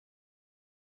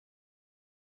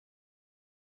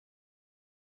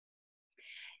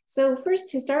So first,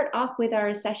 to start off with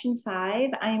our session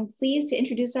 5, I am pleased to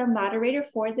introduce our moderator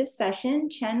for this session,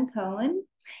 Chen Cohen,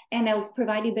 and I'll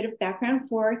provide you a bit of background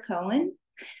for Cohen.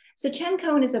 So Chen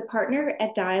Cohen is a partner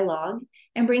at Dialogue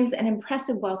and brings an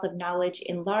impressive wealth of knowledge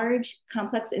in large,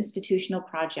 complex institutional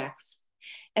projects.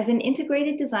 As an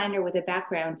integrated designer with a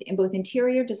background in both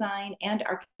interior design and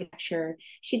architecture,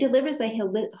 she delivers a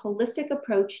holistic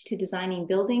approach to designing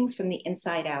buildings from the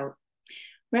inside out.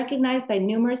 Recognized by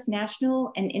numerous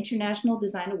national and international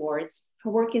design awards, her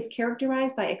work is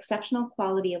characterized by exceptional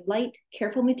quality of light,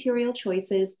 careful material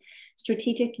choices,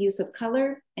 strategic use of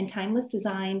color, and timeless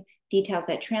design, details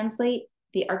that translate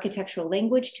the architectural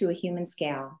language to a human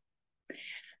scale.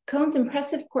 Cohen's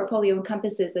impressive portfolio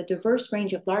encompasses a diverse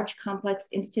range of large, complex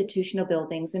institutional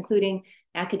buildings, including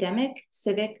academic,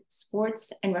 civic,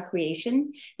 sports, and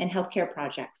recreation, and healthcare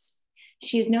projects.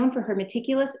 She is known for her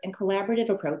meticulous and collaborative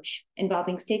approach,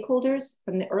 involving stakeholders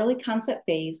from the early concept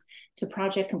phase to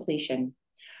project completion.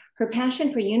 Her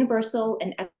passion for universal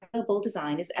and equitable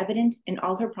design is evident in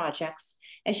all her projects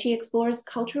as she explores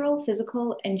cultural,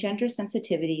 physical, and gender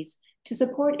sensitivities to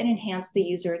support and enhance the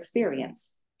user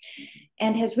experience,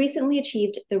 and has recently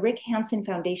achieved the Rick Hansen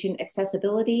Foundation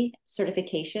Accessibility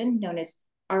Certification, known as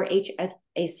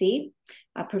RHFAC,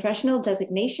 a professional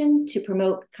designation to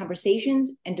promote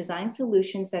conversations and design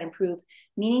solutions that improve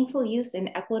meaningful use and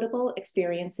equitable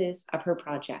experiences of her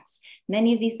projects.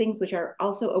 Many of these things which are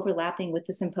also overlapping with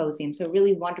the symposium. So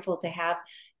really wonderful to have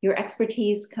your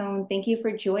expertise, Cohen. Thank you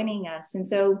for joining us. And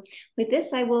so with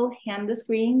this, I will hand the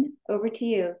screen over to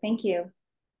you. Thank you.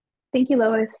 Thank you,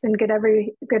 Lois, and good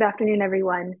afternoon,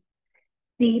 everyone.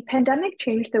 The pandemic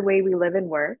changed the way we live and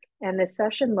work, and this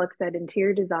session looks at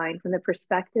interior design from the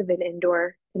perspective of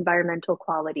indoor environmental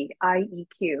quality,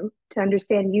 IEQ, to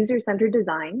understand user-centered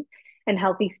design and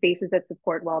healthy spaces that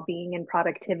support well-being and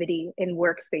productivity in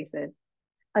workspaces.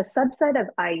 A subset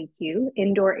of IEQ,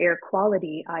 indoor air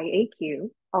quality, IAQ,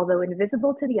 although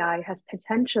invisible to the eye, has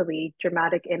potentially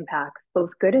dramatic impacts,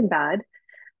 both good and bad,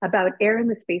 about air in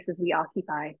the spaces we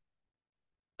occupy.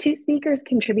 Two speakers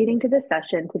contributing to this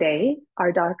session today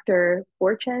are Dr.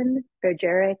 Borchen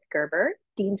Bergeric-Gerber,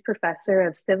 Dean's Professor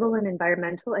of Civil and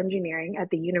Environmental Engineering at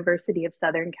the University of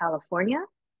Southern California,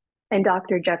 and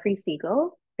Dr. Jeffrey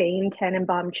Siegel, Bain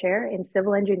Tannenbaum Chair in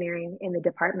Civil Engineering in the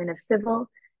Department of Civil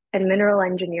and Mineral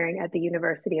Engineering at the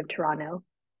University of Toronto.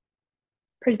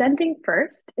 Presenting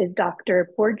first is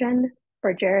Dr. Borchen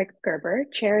Bergeric-Gerber,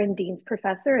 Chair and Dean's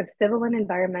Professor of Civil and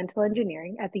Environmental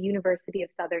Engineering at the University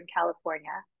of Southern California.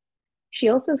 She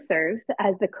also serves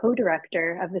as the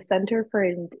co-director of the Center for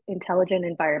Intelligent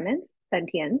Environments,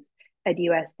 Sentience, at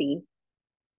USC.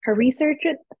 Her research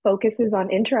focuses on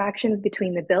interactions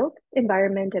between the built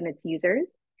environment and its users,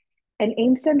 and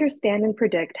aims to understand and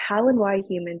predict how and why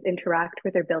humans interact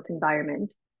with their built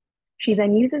environment. She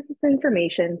then uses this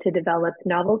information to develop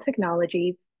novel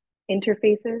technologies,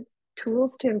 interfaces,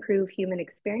 tools to improve human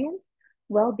experience,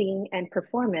 well-being, and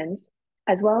performance,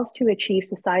 as well as to achieve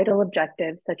societal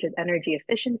objectives such as energy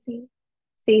efficiency,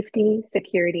 safety,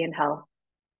 security, and health.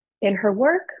 In her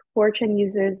work, Borchen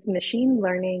uses machine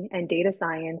learning and data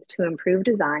science to improve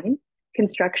design,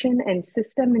 construction, and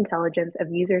system intelligence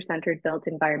of user-centered built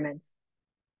environments.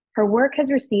 Her work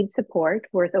has received support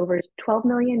worth over 12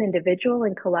 million individual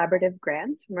and collaborative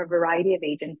grants from a variety of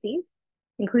agencies,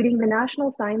 including the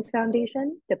National Science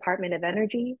Foundation, Department of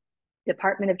Energy,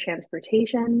 Department of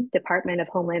Transportation, Department of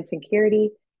Homeland Security,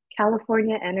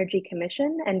 California Energy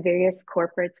Commission, and various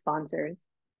corporate sponsors.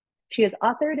 She has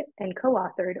authored and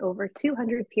co-authored over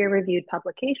 200 peer-reviewed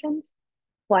publications,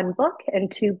 1 book,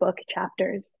 and 2 book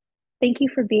chapters. Thank you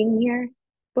for being here,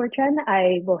 Borchen.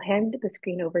 I will hand the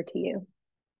screen over to you.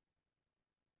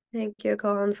 Thank you,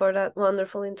 Cohen, for that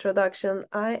wonderful introduction.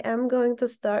 I am going to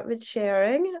start with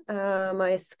sharing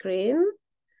my screen.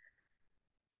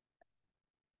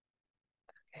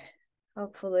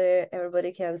 Hopefully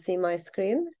everybody can see my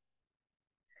screen.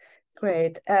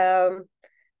 Great.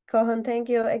 Cohen, thank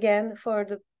you again for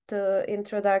the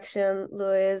introduction.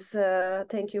 Louise,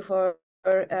 thank you for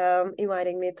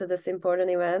inviting me to this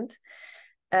important event.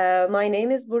 My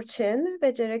name is Burçin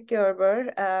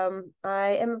Beceric-Gerber. I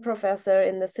am a professor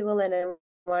in the Civil and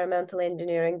Environmental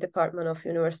Engineering Department of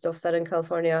University of Southern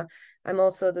California. I'm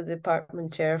also the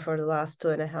department chair for the last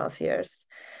 2.5 years.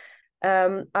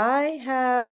 I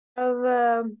have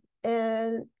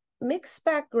a mixed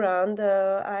background.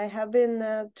 I have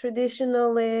been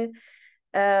traditionally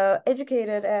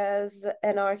educated as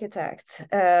an architect,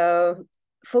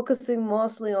 focusing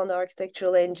mostly on the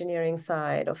architectural engineering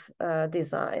side of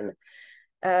design.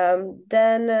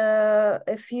 Then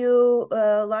a few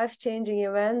life-changing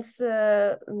events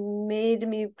made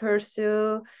me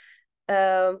pursue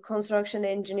construction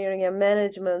engineering and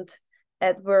management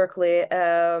at Berkeley.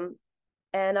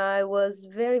 And I was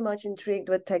very much intrigued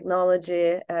with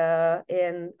technology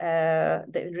in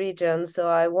the region. So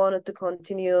I wanted to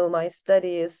continue my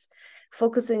studies,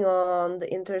 focusing on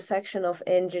the intersection of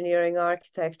engineering,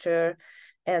 architecture,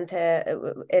 and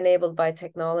enabled by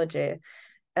technology.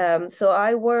 So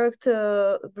I worked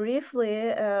briefly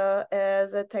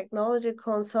as a technology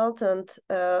consultant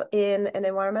in an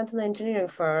environmental engineering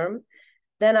firm.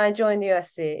 Then I joined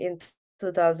USC in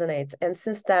 2008. And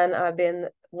since then, I've been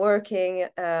working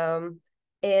in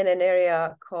an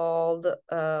area called,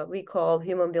 we call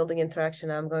human building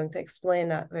interaction. I'm going to explain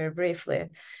that very briefly.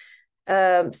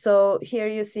 So here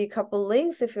you see a couple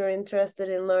links if you're interested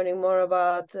in learning more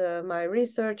about my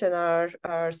research and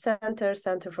our Center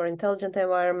for Intelligent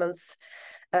Environments.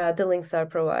 The links are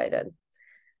provided.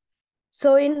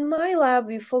 So in my lab,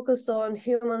 we focus on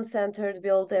human-centered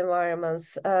built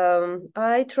environments.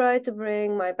 I try to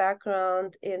bring my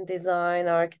background in design,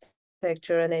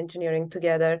 architecture, and engineering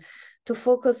together to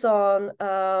focus on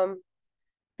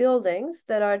buildings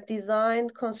that are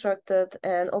designed, constructed,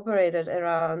 and operated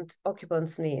around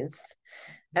occupants' needs.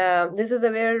 This is a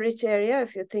very rich area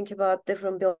if you think about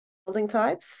different building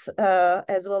types,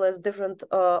 as well as different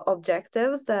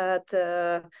objectives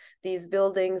that these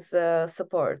buildings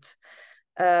support.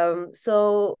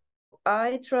 So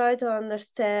I try to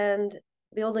understand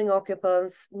building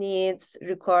occupants' needs,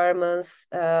 requirements,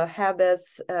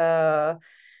 habits,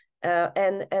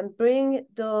 and bring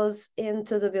those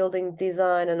into the building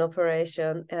design and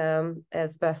operation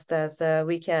as best as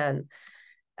we can.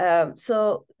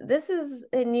 So this is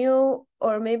a new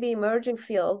or maybe emerging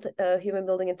field, human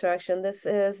building interaction. This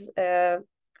is a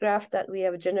graph that we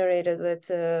have generated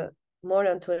with more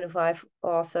than 25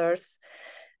 authors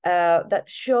that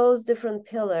shows different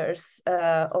pillars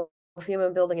of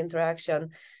human building interaction.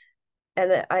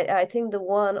 And I think the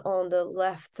one on the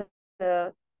left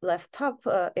top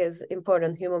is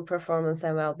important, human performance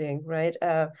and well-being, right?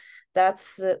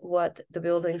 That's what the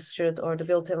buildings should, or the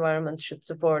built environment should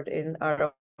support, in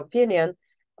our opinion.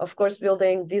 Of course,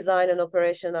 building design and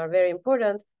operation are very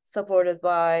important, supported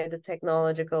by the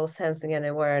technological sensing and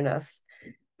awareness.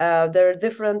 There are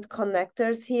different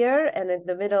connectors here, and in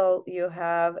the middle you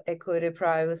have equity,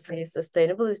 privacy,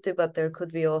 sustainability, but there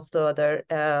could be also other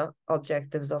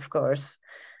objectives, of course,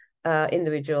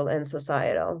 individual and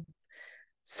societal.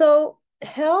 So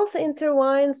health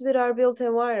intertwines with our built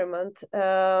environment,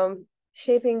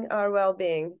 shaping our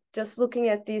well-being. Just looking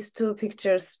at these two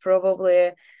pictures,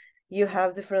 probably you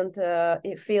have different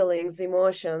feelings,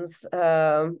 emotions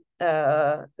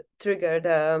triggered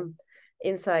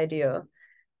inside you.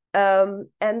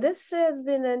 And this has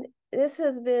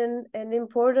been an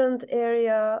important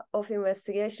area of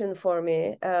investigation for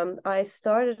me. I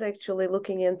started actually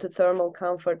looking into thermal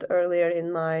comfort earlier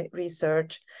in my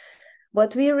research.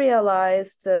 What we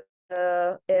realized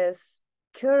is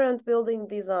current building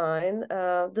design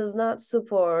does not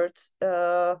support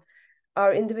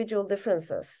our individual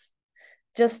differences.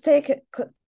 Just take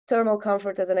thermal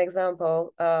comfort as an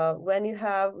example.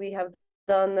 We have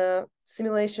done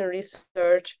simulation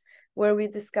research where we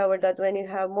discovered that when you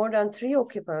have more than 3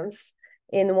 occupants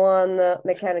in one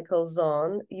mechanical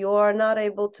zone, you are not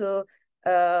able to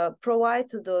provide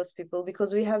to those people,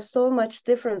 because we have so much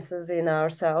differences in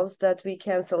ourselves that we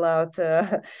cancel out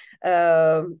so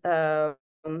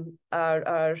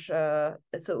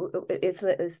it's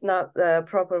not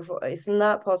it's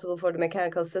not possible for the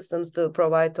mechanical systems to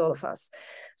provide to all of us.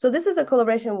 So this is a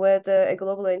collaboration with a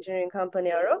global engineering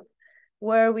company, Arrow,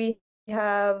 where we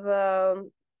have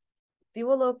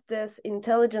developed this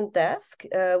intelligent desk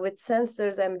with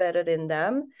sensors embedded in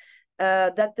them,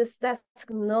 that this desk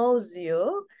knows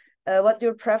you, what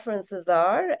your preferences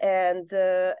are, and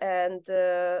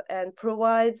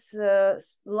provides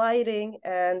lighting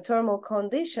and thermal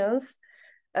conditions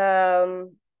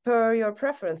per your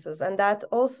preferences, and that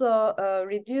also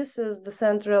reduces the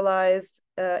centralized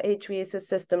HVAC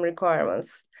system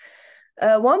requirements.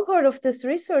 One part of this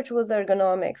research was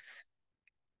ergonomics.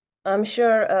 I'm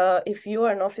sure if you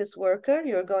are an office worker,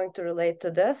 you're going to relate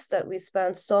to this, that we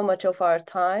spend so much of our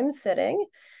time sitting.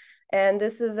 And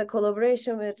this is a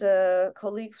collaboration with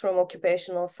colleagues from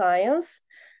occupational science,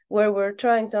 where we're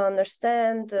trying to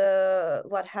understand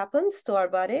what happens to our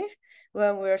body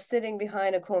when we're sitting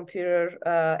behind a computer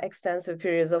extensive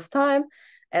periods of time.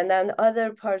 And then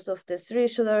other parts of this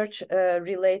research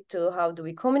relate to how do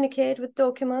we communicate with the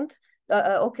occupant,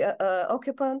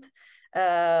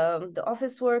 the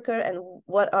office worker, and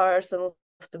what are some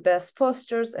of the best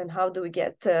postures, and how do we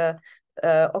get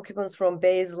occupants from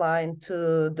baseline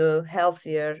to the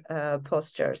healthier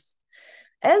postures.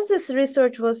 As this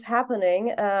research was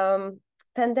happening,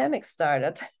 pandemic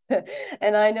started.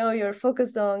 And I know you're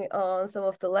focused on some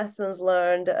of the lessons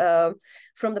learned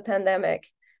from the pandemic.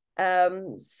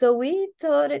 So we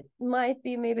thought it might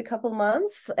be maybe a couple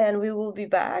months and we will be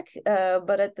back.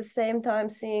 But at the same time,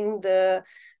 seeing the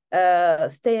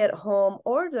stay-at-home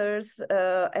orders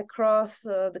across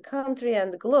the country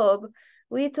and the globe,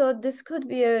 we thought this could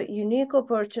be a unique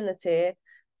opportunity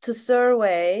to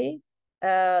survey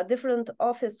different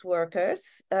office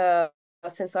workers,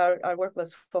 since our work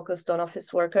was focused on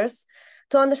office workers,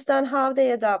 to understand how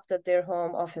they adapted their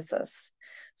home offices.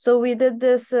 So we did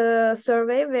this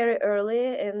survey very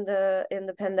early in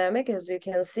the pandemic, as you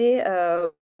can see,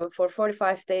 for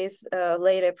 45 days,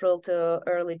 late April to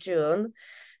early June.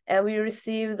 And we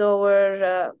received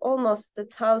over almost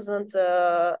 1,000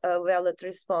 valid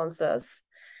responses.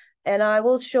 And I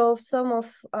will show some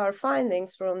of our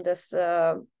findings from this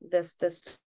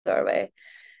survey.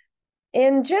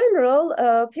 In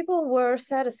general, people were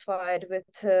satisfied with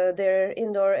their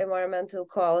indoor environmental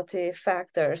quality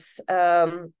factors,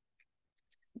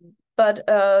 but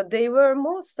they were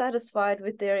most satisfied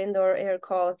with their indoor air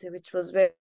quality, which was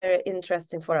very, very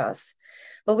interesting for us.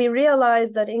 But we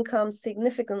realized that income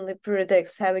significantly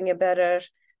predicts having better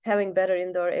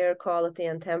indoor air quality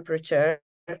and temperature,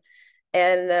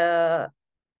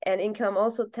 and income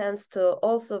also tends to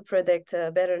also predict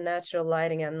better natural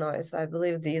lighting and noise. I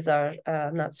believe these are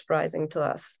not surprising to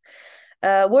us.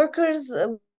 Workers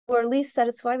were least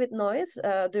satisfied with noise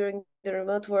during the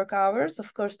remote work hours.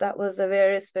 Of course, that was a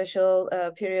very special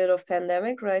period of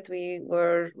pandemic, right? We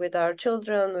were with our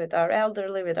children, with our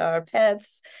elderly, with our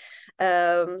pets.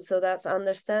 So that's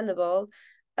understandable.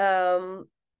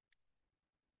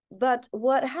 But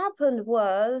what happened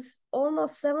was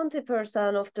almost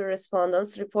 70% of the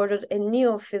respondents reported a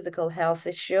new physical health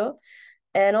issue,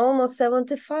 and almost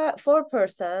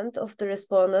 74% of the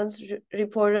respondents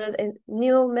reported a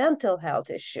new mental health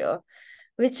issue,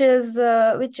 which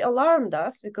alarmed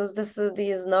us, because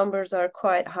these numbers are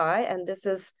quite high, and this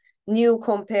is new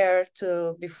compared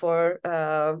to before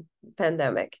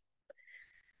pandemic.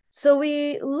 So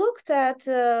we looked at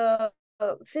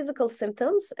physical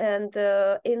symptoms and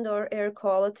indoor air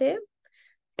quality.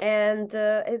 And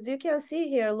as you can see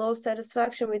here, low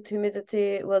satisfaction with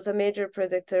humidity was a major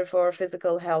predictor for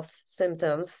physical health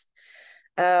symptoms.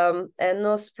 And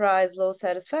no surprise, low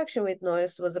satisfaction with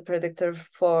noise was a predictor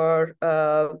for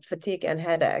fatigue and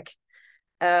headache.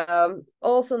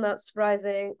 Also not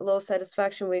surprising, low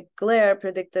satisfaction with glare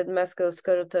predicted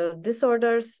musculoskeletal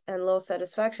disorders, and low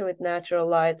satisfaction with natural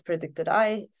light predicted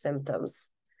eye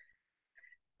symptoms.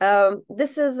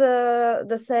 This is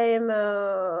the same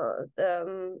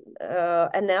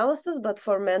analysis, but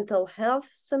for mental health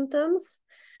symptoms.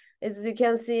 As you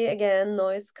can see, again,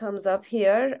 noise comes up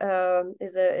here.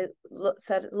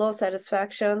 Low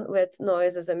satisfaction with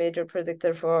noise is a major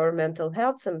predictor for mental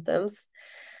health symptoms.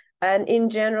 And in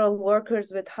general,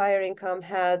 workers with higher income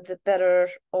had better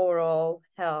overall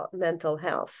mental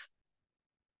health.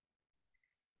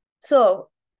 So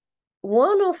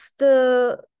one of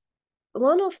the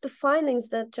findings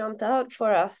that jumped out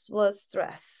for us was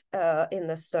stress in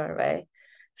the survey.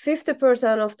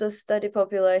 50% of the study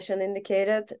population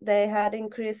indicated they had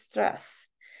increased stress.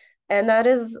 And that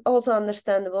is also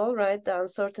understandable, right? The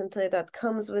uncertainty that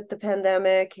comes with the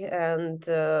pandemic and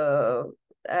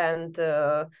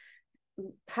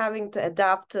having to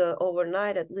adapt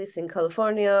overnight, at least in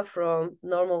California, from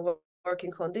normal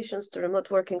working conditions to remote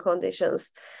working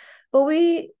conditions. But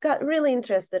we got really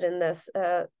interested in this,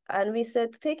 and we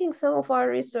said, taking some of our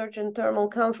research in thermal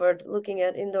comfort, looking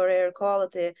at indoor air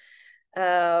quality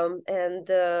and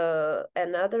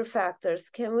other factors,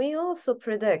 can we also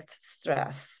predict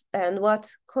stress and what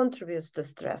contributes to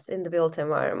stress in the built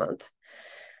environment?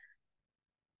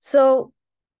 So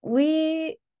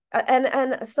we,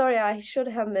 and sorry, I should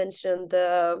have mentioned,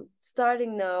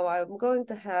 starting now, I'm going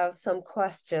to have some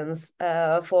questions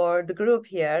for the group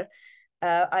here.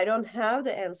 I don't have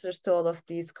the answers to all of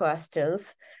these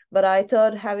questions, but I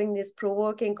thought having these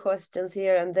provoking questions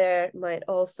here and there might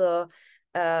also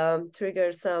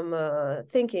trigger some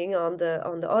thinking on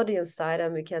the audience side,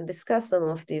 and we can discuss some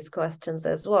of these questions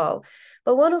as well.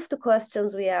 But one of the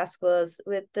questions we asked was,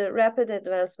 with the rapid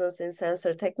advancements in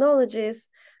sensor technologies,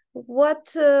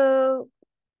 what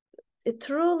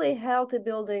truly healthy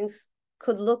buildings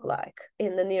could look like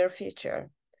in the near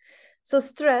future. So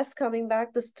stress, coming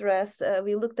back to stress,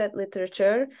 we looked at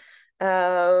literature.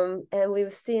 And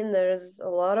we've seen there's a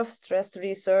lot of stress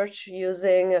research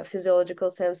using physiological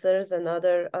sensors and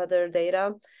other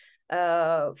data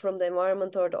from the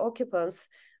environment or the occupants.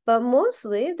 But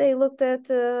mostly they looked at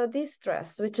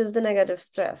distress, which is the negative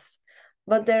stress.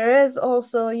 But there is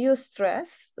also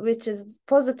eustress, which is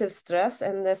positive stress,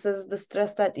 and this is the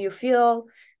stress that you feel,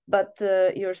 but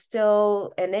you're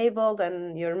still enabled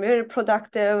and you're very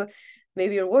productive.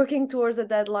 Maybe you're working towards a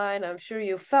deadline. I'm sure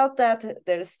you felt that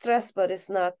there's stress, but it's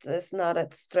not a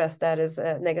stress that is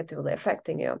negatively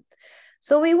affecting you.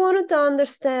 So we wanted to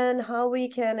understand how we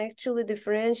can actually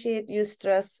differentiate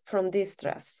eustress from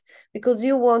distress, because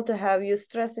you want to have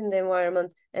eustress in the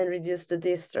environment and reduce the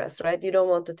distress, right? You don't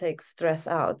want to take stress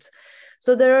out.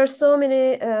 So there are so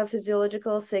many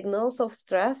physiological signals of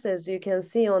stress, as you can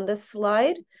see on this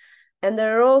slide. And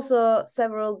there are also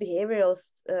several behavioral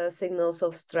signals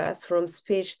of stress, from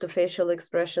speech to facial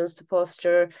expressions to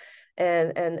posture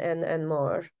and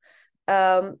more.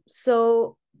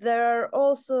 So there are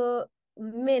also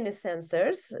many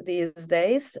sensors these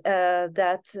days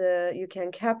that you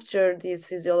can capture these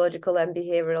physiological and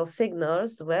behavioral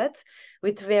signals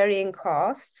with varying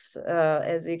costs,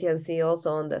 as you can see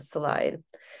also on the slide.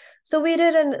 So we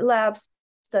did a lab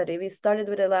study. We started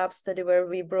with a lab study where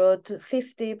we brought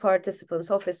 50 participants,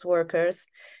 office workers,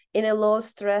 in a low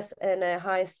stress and a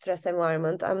high stress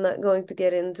environment. I'm not going to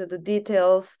get into the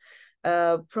details.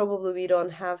 Probably we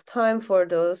don't have time for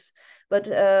those. But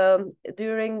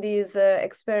during these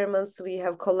experiments, we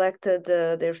have collected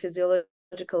their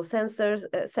physiological sensors,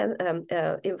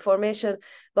 information,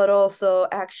 but also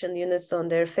action units on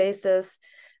their faces,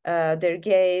 their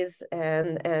gaze,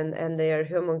 and their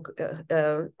human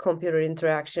computer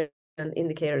interaction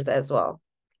indicators as well.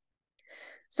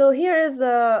 So here is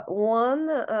one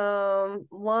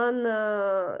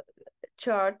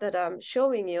chart that I'm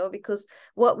showing you, because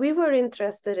what we were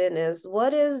interested in is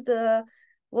what is the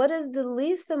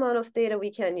least amount of data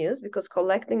we can use, because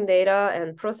collecting data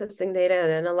and processing data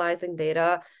and analyzing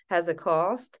data has a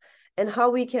cost, and how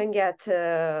we can get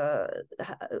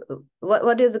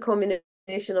what is the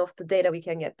combination of the data we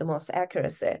can get the most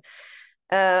accuracy.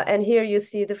 And here you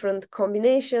see different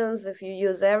combinations. If you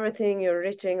use everything, you're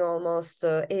reaching almost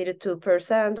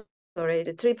 82% or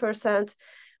 83%.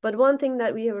 But one thing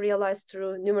that we have realized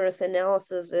through numerous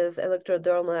analysis is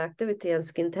electrodermal activity and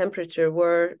skin temperature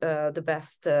were the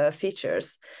best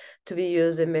features to be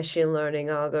used in machine learning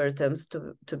algorithms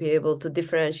to be able to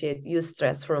differentiate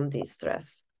eustress from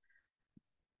distress.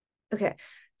 Okay,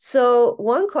 so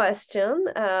one question,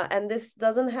 and this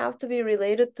doesn't have to be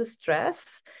related to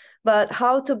stress, but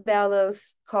how to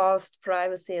balance cost,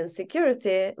 privacy, and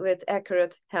security with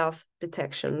accurate health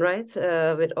detection, right?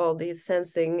 With all these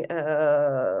sensing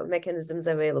mechanisms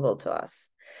available to us.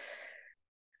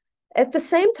 At the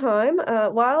same time,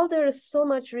 while there is so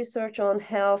much research on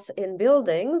health in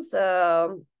buildings,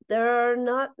 there are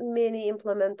not many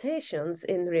implementations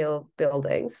in real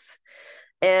buildings.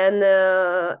 And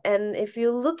if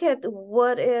you look at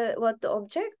what the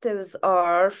objectives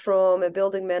are from a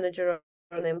building manager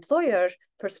or an employer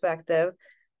perspective,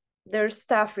 there's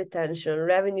staff retention,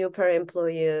 revenue per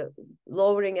employee,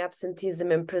 lowering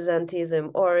absenteeism and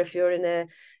presenteeism, or if you're in a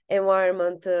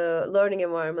environment, learning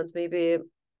environment, maybe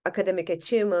academic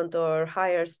achievement or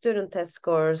higher student test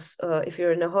scores. If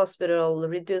you're in a hospital,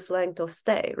 reduced length of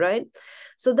stay, right?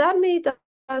 So that made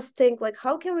us think, like,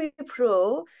 how can we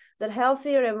prove that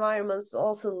healthier environments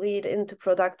also lead into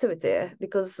productivity?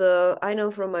 Because I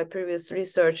know from my previous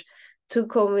research, to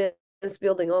convince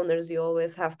building owners, you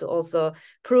always have to also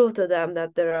prove to them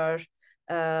that there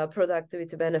are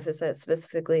productivity benefits,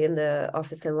 specifically in the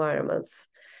office environments.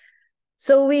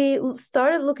 So we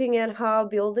started looking at how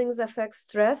buildings affect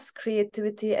stress,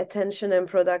 creativity, attention, and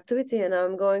productivity. And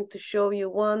I'm going to show you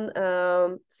one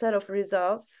set of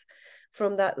results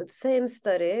from that same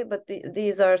study. But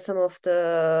these are some of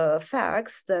the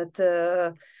facts that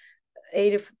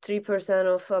 83%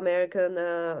 of American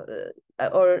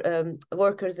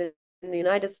workers in the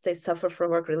United States suffer from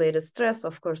work-related stress.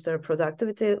 Of course, there are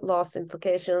productivity loss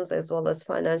implications as well as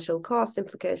financial cost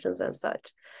implications and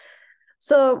such.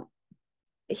 So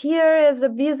here is a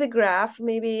busy graph.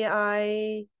 Maybe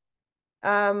I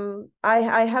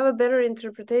have a better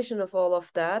interpretation of all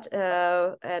of that,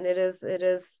 and it is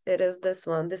this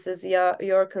one. This is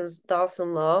Yorken's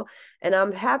Dawson law, and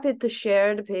I'm happy to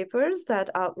share the papers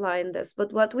that outline this.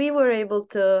 But what we were able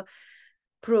to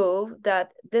prove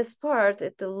that this part,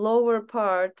 at the lower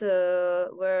part,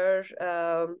 where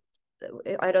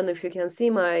I don't know if you can see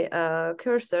my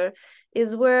cursor,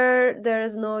 is where there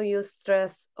is no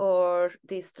eustress or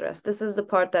distress. This is the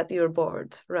part that you're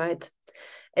bored, right?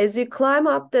 As you climb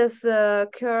up this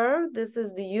curve, this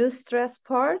is the eustress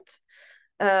part,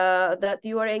 that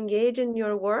you are engaged in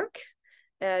your work.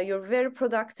 You're very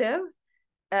productive,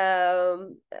 but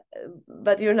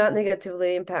you're not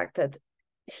negatively impacted.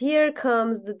 Here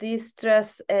comes the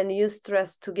distress and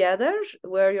eustress together,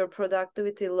 where your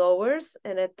productivity lowers,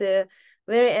 and at the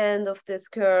very end of this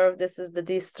curve, this is the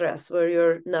distress, where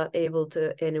you're not able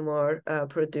to anymore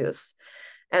produce.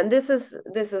 And this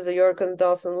is a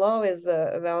York-Dawson law, is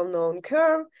a well-known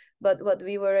curve, but what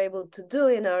we were able to do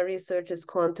in our research is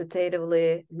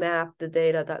quantitatively map the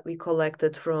data that we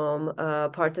collected from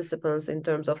participants in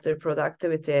terms of their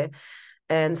productivity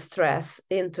and stress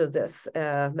into this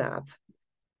map.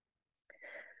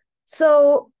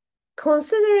 So,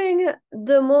 considering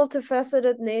the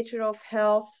multifaceted nature of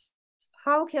health,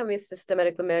 how can we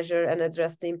systematically measure and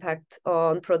address the impact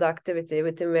on productivity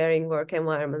within varying work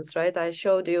environments, right? I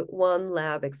showed you one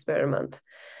lab experiment,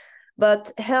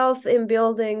 but health in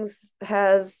buildings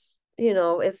has,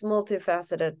 is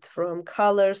multifaceted, from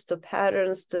colors to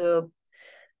patterns to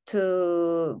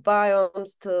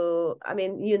biomes to, I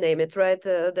mean, you name it, right?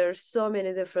 There's so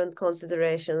many different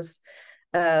considerations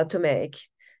to make.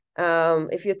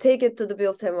 If you take it to the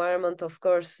built environment, of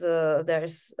course,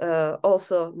 there's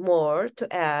also more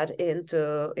to add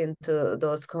into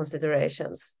those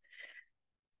considerations.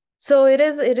 So it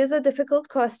is a difficult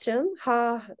question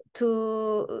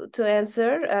to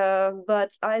answer,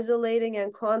 but isolating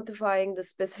and quantifying the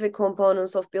specific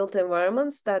components of built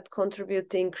environments that contribute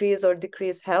to increase or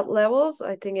decrease health levels,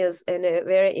 I think, is a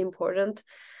very important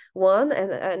one.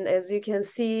 And as you can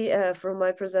see from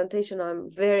my presentation, I'm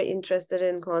very interested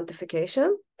in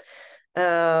quantification.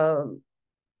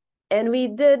 And we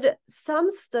did some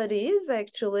studies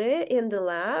actually in the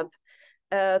lab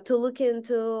to look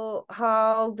into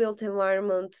how built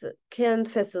environment can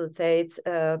facilitate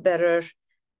better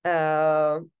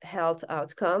health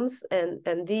outcomes,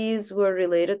 and these were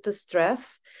related to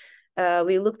stress.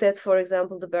 We looked at, for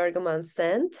example, the bergamot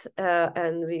scent,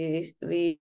 and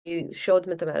we showed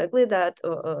mathematically that,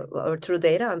 or through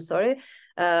data, I'm sorry,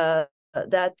 that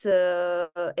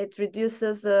it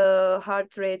reduces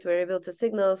heart rate variability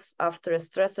signals after a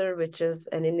stressor, which is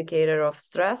an indicator of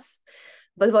stress.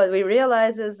 But what we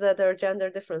realize is that there are gender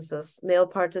differences. Male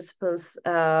participants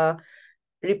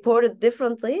reported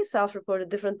differently, self-reported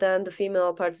different than the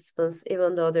female participants,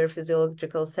 even though their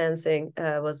physiological sensing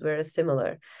was very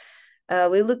similar.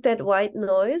 We looked at white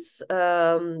noise,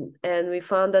 and we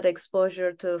found that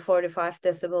exposure to 45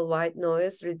 decibel white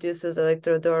noise reduces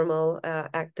electrodermal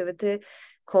activity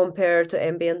compared to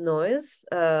ambient noise,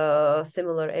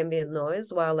 similar ambient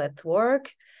noise while at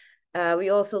work. We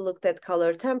also looked at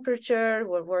color temperature.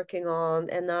 We're working on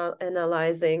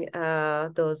analyzing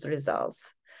those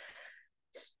results.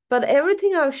 But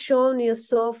everything I've shown you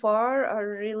so far are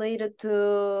related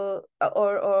to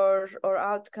or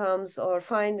outcomes or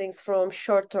findings from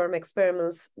short-term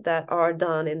experiments that are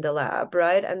done in the lab,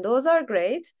 right? And those are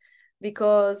great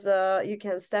because you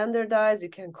can standardize, you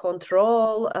can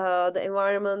control the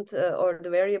environment or the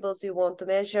variables you want to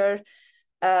measure.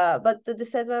 But the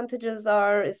disadvantages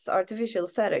is artificial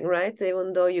setting, right?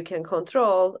 Even though you can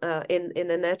control in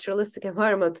a naturalistic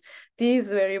environment,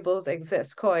 these variables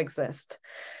coexist.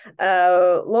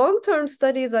 Long-term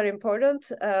studies are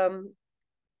important,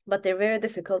 but they're very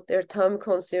difficult. They're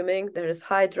time-consuming. There is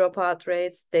high dropout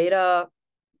rates. Data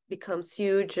becomes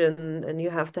huge, and you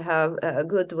have to have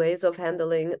good ways of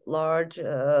handling large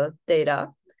data.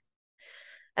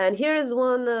 And here is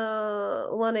one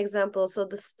example. So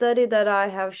the study that I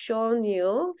have shown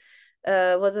you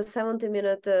was a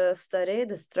 70-minute study,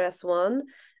 the stress one.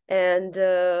 And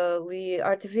we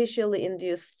artificially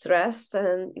induced stress,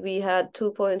 and we had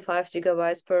 2.5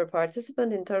 gigabytes per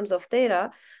participant in terms of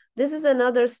data. This is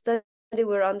another study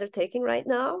we're undertaking right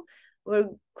now. We're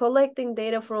collecting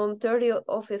data from 30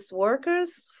 office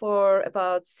workers for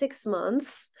about 6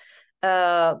 months,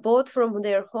 both from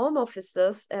their home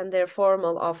offices and their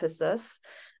formal offices.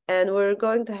 And we're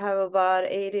going to have about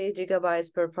 80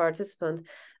 gigabytes per participant.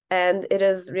 And it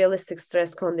is realistic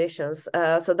stress conditions.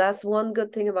 So that's one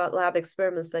good thing about lab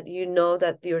experiments, that you know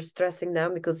that you're stressing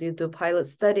them because you do pilot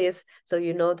studies. So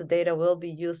you know the data will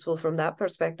be useful from that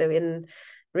perspective. In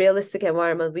realistic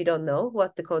environment, we don't know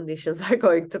what the conditions are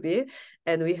going to be,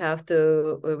 and we have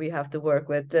to work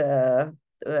with the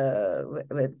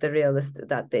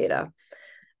that data.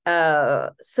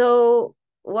 So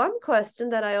one question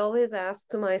that I always ask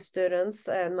to my students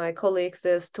and my colleagues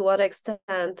is, to what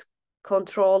extent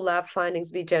control lab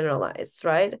findings be generalized,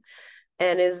 right?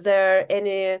 And is there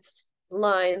any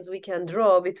lines we can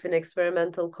draw between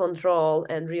experimental control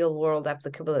and real world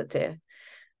applicability?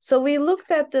 So we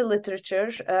looked at the literature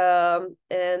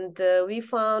and we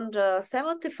found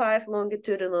 75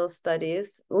 longitudinal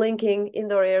studies linking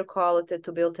indoor air quality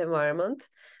to built environment,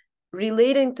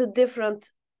 relating to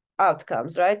different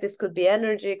outcomes, right? This could be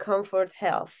energy, comfort,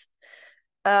 health.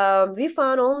 We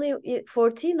found only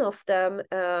 14 of them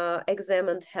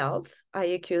examined health,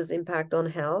 IAQ's impact on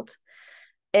health.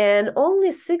 And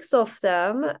only 6 of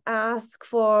them ask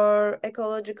for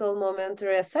ecological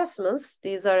momentary assessments.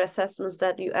 These are assessments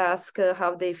that you ask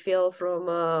how they feel from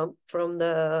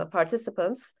the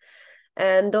participants.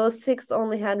 And those 6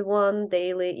 only had 1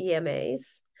 daily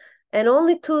EMAs. And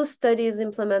only 2 studies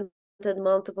implemented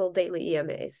multiple daily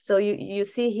EMAs. So you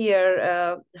see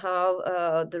here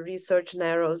how the research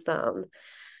narrows down.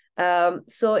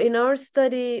 So in our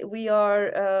study, we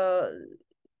have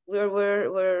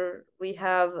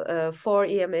 4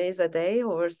 EMAs a day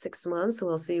over 6 months.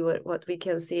 We'll see what we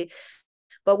can see.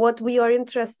 But what we are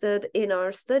interested in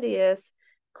our study is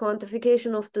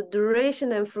quantification of the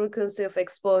duration and frequency of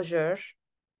exposure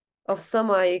of some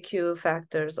IAQ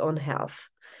factors on health.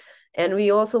 And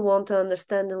we also want to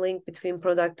understand the link between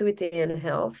productivity and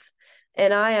health.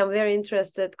 And I am very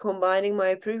interested combining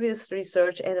my previous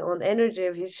research and on energy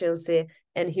efficiency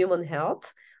and human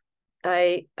health.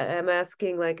 I am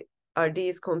asking, like, are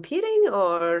these competing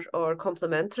or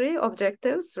complementary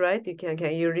objectives, right?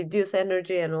 Can you reduce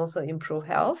energy and also improve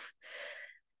health?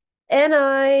 And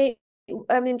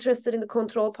I'm interested in the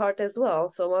control part as well.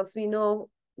 So once we know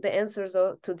the answers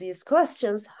to these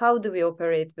questions, how do we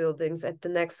operate buildings at the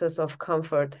nexus of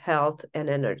comfort, health, and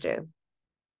energy?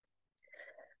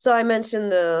 So I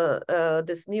mentioned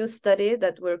this new study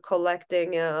that we're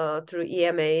collecting through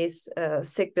EMAs,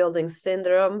 sick building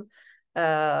syndrome,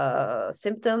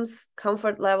 symptoms,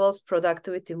 comfort levels,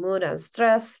 productivity, mood, and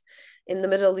stress. In the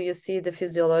middle, you see the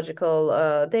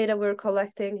physiological data we're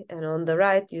collecting, and on the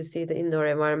right, you see the indoor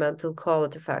environmental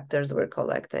quality factors we're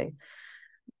collecting.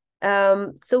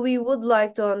 So we would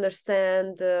like to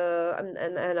understand,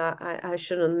 and I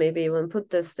shouldn't maybe even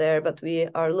put this there, but we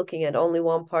are looking at only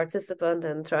 1 participant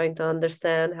and trying to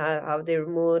understand how their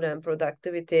mood and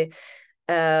productivity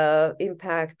are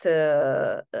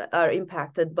impacted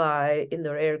by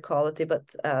indoor air quality, but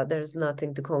there's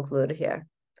nothing to conclude here.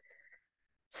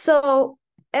 So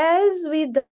as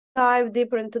we dive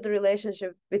deeper into the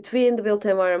relationship between the built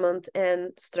environment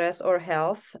and stress or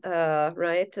health,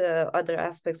 right, other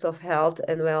aspects of health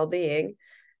and well-being,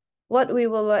 what we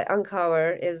will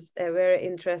uncover is a very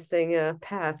interesting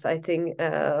path, I think,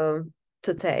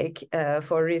 to take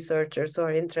for researchers who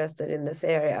are interested in this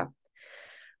area.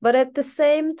 But at the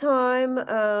same time,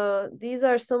 these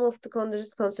are some of the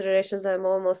considerations. I'm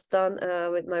almost done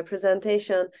with my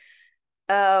presentation.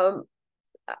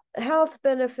 Health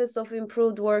benefits of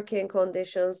improved working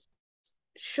conditions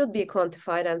should be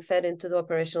quantified and fed into the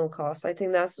operational costs. I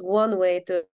think that's one way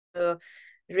to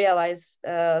realize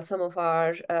some of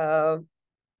our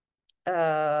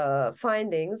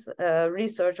findings,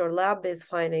 research or lab-based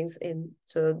findings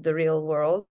into the real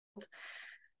world.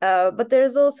 But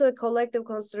there's also a collective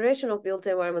consideration of built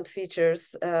environment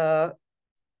features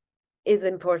is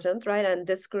important, right? And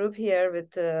this group here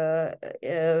with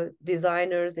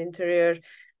designers, interior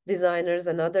designers,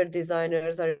 and other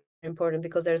designers are important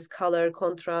because there's color,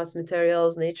 contrast,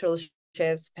 materials, natural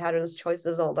shapes, patterns,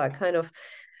 choices, all that kind of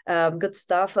good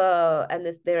stuff, and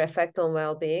their effect on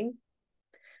well-being.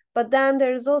 But then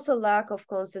there's also lack of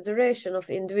consideration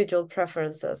of individual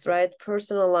preferences, right?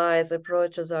 Personalized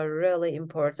approaches are really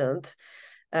important.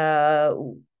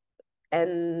 And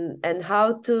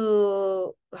how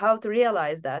to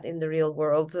realize that in the real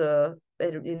world, in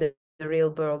the real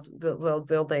world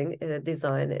building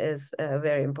design is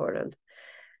very important.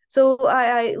 So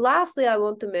lastly, I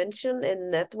want to mention a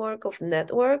network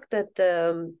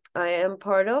that I am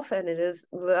part of, and it is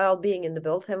well-being in the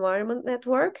built environment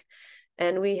network.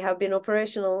 And we have been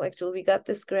operational. Actually, we got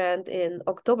this grant in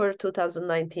October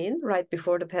 2019, right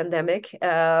before the pandemic.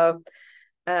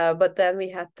 But then we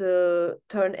had to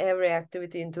turn every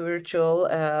activity into virtual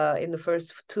in the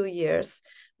first 2 years.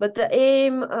 But the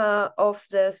aim of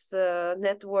this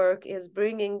network is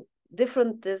bringing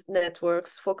different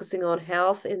networks focusing on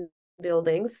health in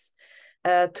buildings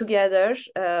together,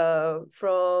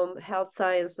 from health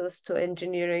sciences to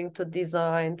engineering to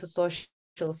design to social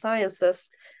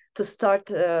sciences, to start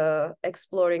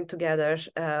exploring together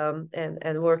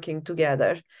and working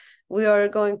together. We are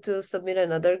going to submit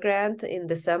another grant in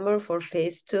December for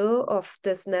phase 2 of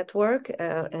this network.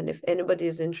 And if anybody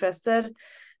is interested,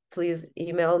 please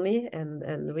email me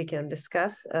and we can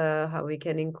discuss how we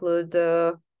can include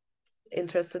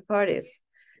interested parties.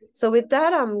 So with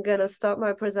that, I'm gonna start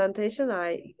my presentation.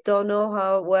 I don't know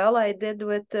how well I did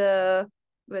with the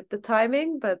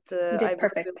timing, but I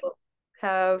believe we will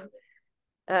have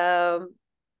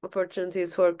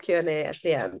opportunities for Q&A at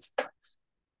the end.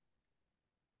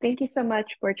 Thank you so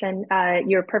much, Borchen.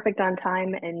 You're perfect on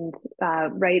time and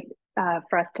right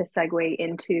for us to segue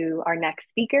into our next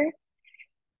speaker.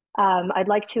 I'd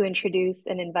like to introduce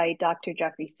and invite Dr.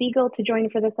 Jeffrey Siegel to join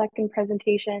for the second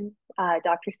presentation.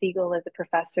 Dr. Siegel is a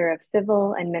professor of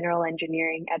civil and mineral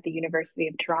engineering at the University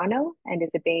of Toronto and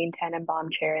is a Bain Tannenbaum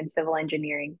Chair in Civil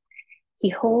Engineering. He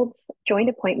holds joint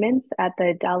appointments at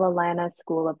the Dalla Lana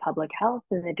School of Public Health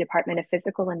in the Department of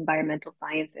Physical and Environmental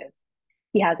Sciences.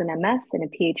 He has an MS and a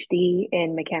PhD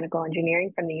in mechanical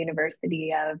engineering from the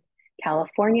University of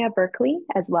California, Berkeley,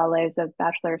 as well as a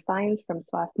Bachelor of Science from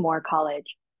Swarthmore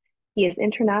College. He is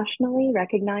internationally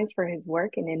recognized for his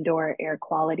work in indoor air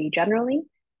quality generally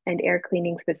and air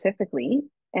cleaning specifically,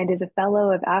 and is a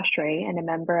fellow of ASHRAE and a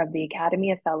member of the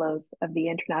Academy of Fellows of the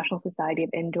International Society of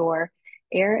Indoor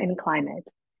Air and Climate.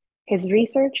 His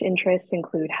research interests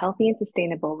include healthy and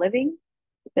sustainable living,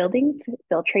 buildings,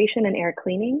 filtration and air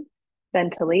cleaning,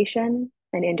 ventilation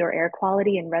and indoor air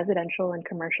quality in residential and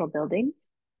commercial buildings,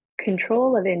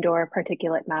 control of indoor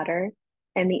particulate matter,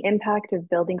 and the impact of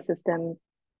building systems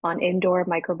on indoor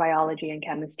microbiology and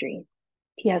chemistry.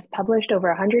 He has published over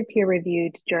 100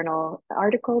 peer-reviewed journal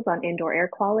articles on indoor air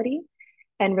quality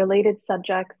and related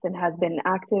subjects and has been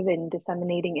active in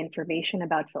disseminating information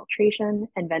about filtration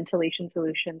and ventilation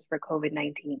solutions for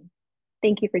COVID-19.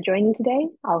 Thank you for joining today.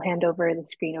 I'll hand over the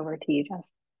screen over to you, Jeff.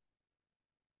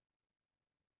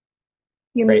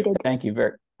 You're Great. muted. Thank you.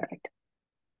 Perfect.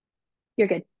 You're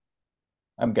good.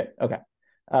 I'm good. Okay.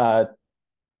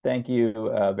 Thank you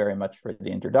very much for the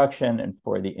introduction and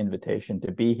for the invitation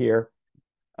to be here.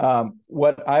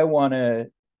 What I want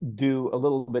to do a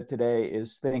little bit today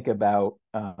is think about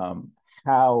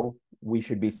how we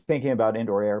should be thinking about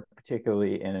indoor air,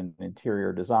 particularly in an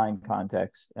interior design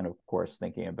context, and of course,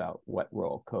 thinking about what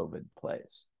role COVID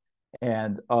plays.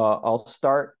 And I'll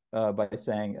start by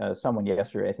saying someone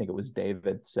yesterday, I think it was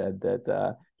David, said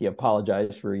that he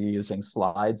apologized for reusing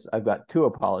slides. I've got two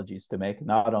apologies to make.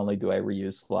 Not only do I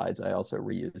reuse slides, I also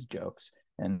reuse jokes.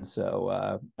 And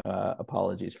so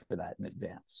apologies for that in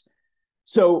advance.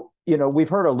 So, you know, we've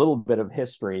heard a little bit of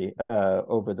history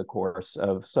over the course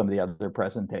of some of the other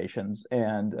presentations,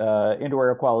 and indoor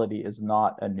air quality is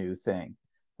not a new thing.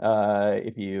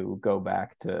 If you go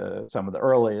back to some of the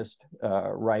earliest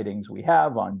writings we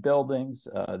have on buildings,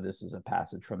 this is a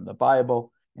passage from the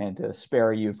Bible. And to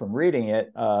spare you from reading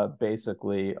it,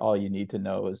 basically all you need to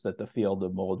know is that the field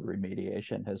of mold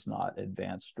remediation has not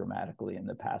advanced dramatically in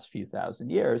the past few thousand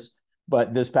years.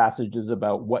 But this passage is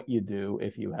about what you do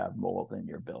if you have mold in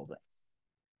your building.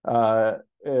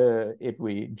 If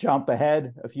we jump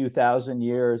ahead a few thousand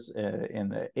years, in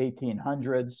the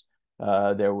 1800s,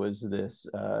 there was this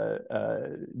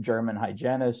German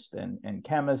hygienist and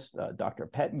chemist, Dr.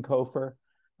 Pettenkofer,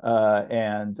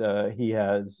 and he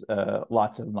has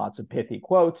lots of pithy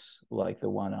quotes, like the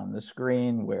one on the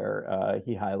screen, where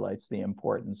he highlights the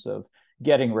importance of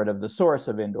getting rid of the source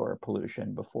of indoor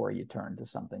pollution before you turn to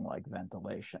something like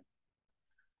ventilation.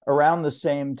 Around the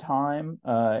same time,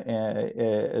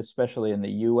 especially in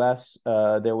the US,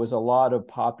 there was a lot of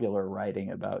popular writing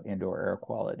about indoor air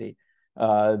quality.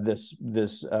 This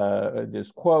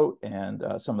quote and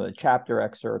some of the chapter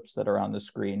excerpts that are on the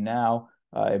screen now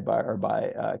are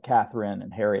by Catherine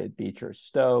and Harriet Beecher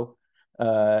Stowe.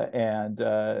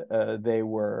 They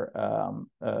were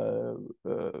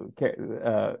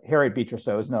Harriet Beecher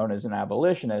Stowe is known as an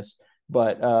abolitionist,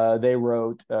 but they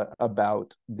wrote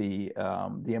about the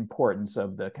importance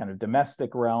of the kind of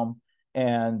domestic realm,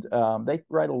 and they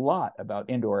write a lot about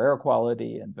indoor air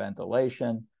quality and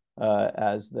ventilation,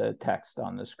 as the text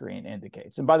on the screen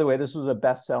indicates. And by the way, this was a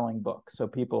best-selling book, so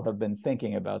people have been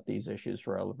thinking about these issues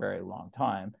for a very long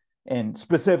time. And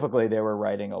specifically, they were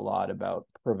writing a lot about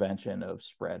prevention of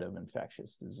spread of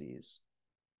infectious disease.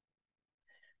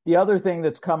 The other thing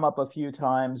that's come up a few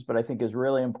times, but I think is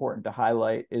really important to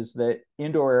highlight, is that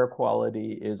indoor air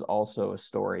quality is also a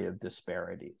story of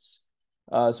disparities.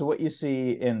 So what you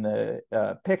see in the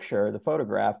picture, the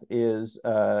photograph, is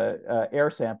air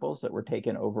samples that were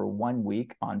taken over 1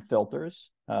 week on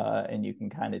filters. And you can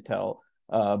kind of tell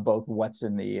both what's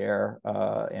in the air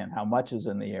and how much is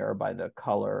in the air by the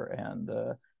color and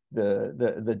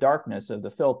the darkness of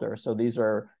the filter. So these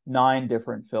are 9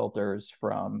 different filters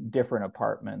from different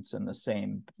apartments in the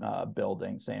same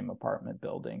building, same apartment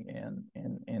building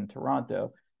in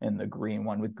Toronto. and the green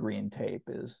one with green tape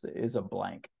is a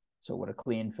blank. So what a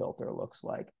clean filter looks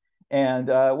like. And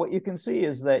what you can see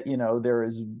is that, you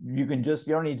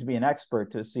don't need to be an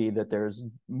expert to see that there's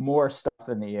more stuff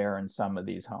in the air in some of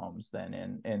these homes than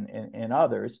in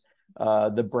others.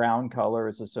 The brown color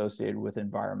is associated with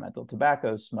environmental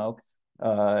tobacco smoke,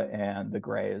 and the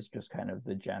gray is just kind of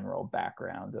the general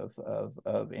background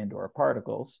of indoor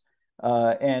particles.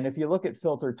 And if you look at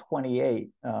filter 28,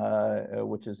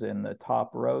 which is in the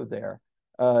top row there,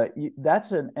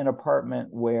 that's an apartment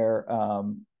where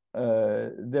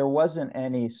there wasn't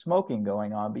any smoking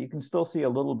going on, but you can still see a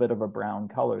little bit of a brown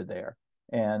color there.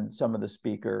 And some of the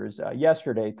speakers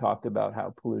yesterday talked about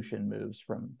how pollution moves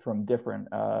from different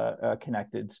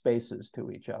connected spaces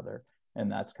to each other.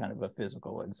 And that's kind of a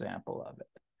physical example of it.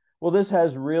 Well, this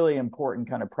has really important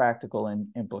kind of practical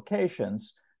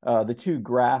implications. The two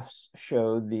graphs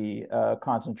show the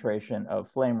concentration of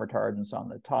flame retardants on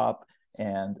the top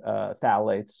and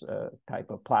phthalates, type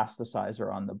of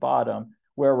plasticizer on the bottom,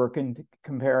 where we're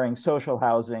comparing social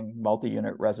housing,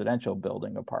 multi-unit residential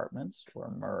building apartments, or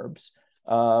MERBs,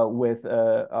 with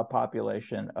a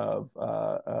population of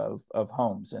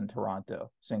homes in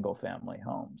Toronto, single-family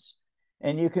homes.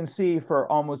 And you can see for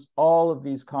almost all of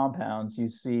these compounds, you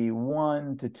see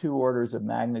 1 to 2 orders of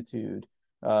magnitude.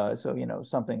 So,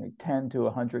 something like 10 to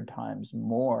 100 times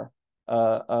more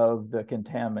of the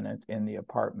contaminant in the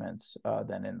apartments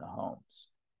than in the homes.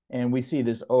 And we see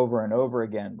this over and over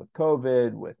again with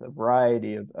COVID, with a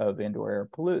variety of indoor air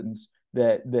pollutants,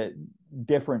 that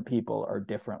different people are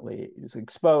differently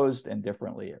exposed and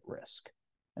differently at risk.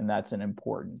 And that's an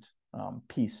important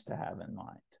piece to have in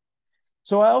mind.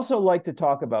 So I also like to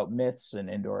talk about myths in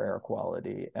indoor air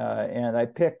quality. And I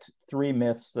picked 3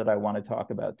 myths that I want to talk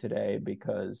about today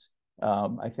because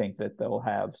I think that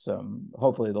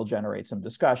hopefully they'll generate some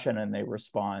discussion, and they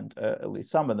respond, at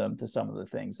least some of them, to some of the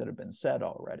things that have been said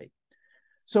already.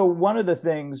 So one of the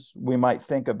things we might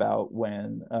think about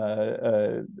when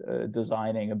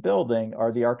designing a building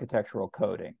are the architectural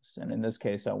coatings. And in this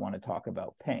case, I want to talk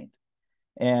about paint.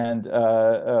 And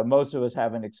most of us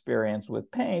have an experience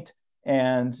with paint.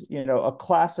 And, a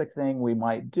classic thing we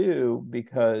might do,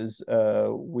 because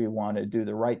we want to do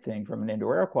the right thing from an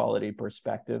indoor air quality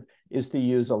perspective, is to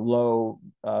use a low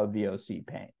VOC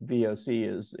paint.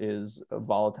 VOC is a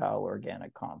volatile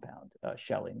organic compound.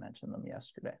 Shelley mentioned them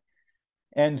yesterday.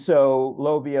 And so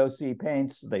low VOC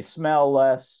paints, they smell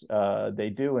less.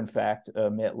 They do, in fact,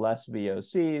 emit less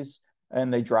VOCs,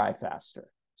 and they dry faster.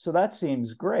 So that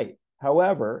seems great.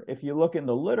 However, if you look in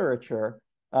the literature,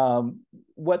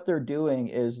 what they're doing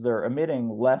is they're emitting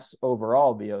less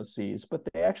overall VOCs, but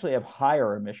they actually have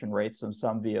higher emission rates than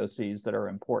some VOCs that are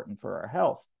important for our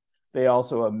health. They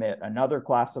also emit another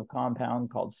class of compound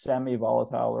called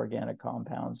semi-volatile organic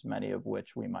compounds, many of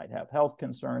which we might have health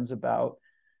concerns about.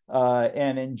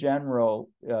 And in general,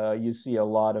 you see a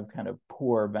lot of kind of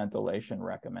poor ventilation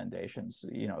recommendations,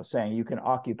 saying you can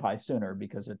occupy sooner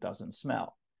because it doesn't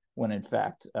smell, when in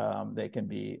fact, they can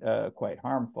be quite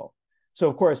harmful. So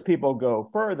of course, people go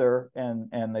further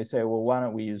and they say, well, why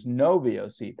don't we use no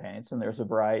VOC paints? And there's a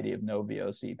variety of no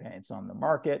VOC paints on the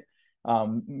market.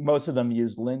 Most of them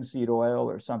use linseed oil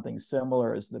or something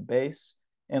similar as the base.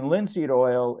 And linseed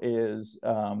oil is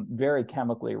very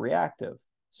chemically reactive.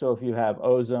 So if you have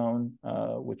ozone,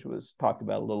 which was talked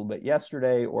about a little bit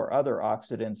yesterday, or other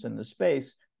oxidants in the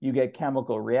space, you get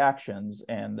chemical reactions,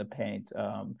 and the paint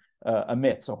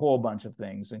emits a whole bunch of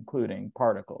things, including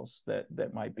particles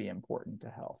that might be important to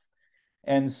health.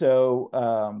 And so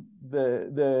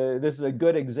this is a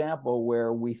good example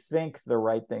where we think the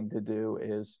right thing to do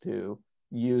is to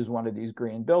use one of these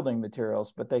green building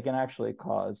materials, but they can actually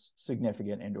cause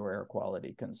significant indoor air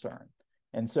quality concern.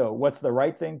 And so what's the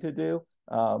right thing to do?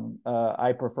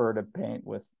 I prefer to paint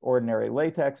with ordinary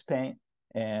latex paint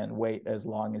and wait as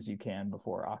long as you can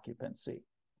before occupancy,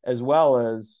 as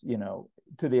well as,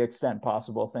 to the extent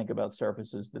possible, think about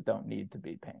surfaces that don't need to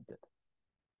be painted.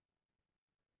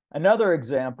 Another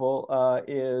example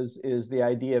is the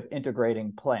idea of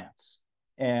integrating plants.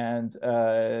 And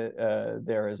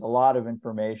there is a lot of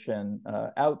information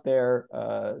out there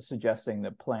suggesting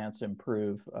that plants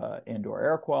improve indoor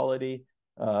air quality.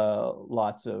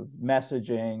 Lots of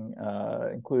messaging,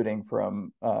 including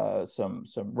from some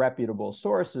reputable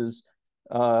sources,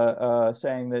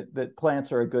 saying that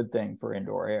plants are a good thing for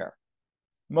indoor air.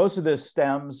 Most of this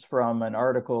stems from an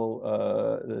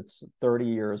article that's 30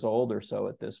 years old or so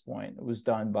at this point. It was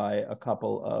done by a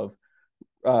couple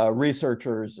of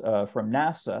researchers from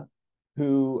NASA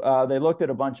who they looked at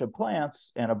a bunch of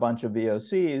plants and a bunch of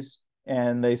VOCs,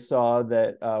 and they saw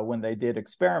that when they did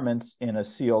experiments in a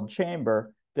sealed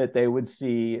chamber, that they would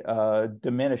see a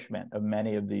diminishment of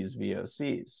many of these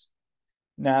VOCs.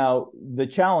 Now, the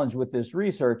challenge with this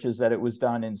research is that it was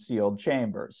done in sealed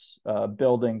chambers.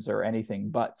 Buildings are anything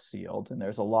but sealed, and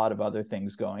there's a lot of other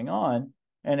things going on.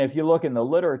 And if you look in the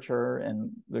literature,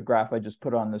 and the graph I just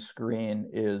put on the screen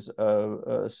is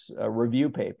a review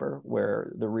paper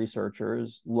where the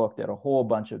researchers looked at a whole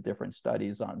bunch of different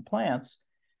studies on plants,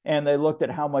 and they looked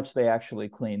at how much they actually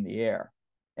clean the air.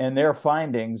 And their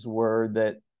findings were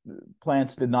that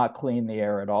plants did not clean the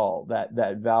air at all.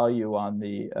 That value on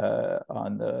the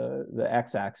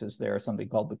x-axis there is something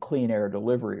called the clean air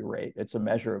delivery rate. It's a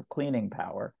measure of cleaning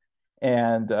power.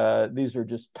 And these are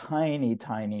just tiny,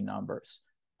 tiny numbers.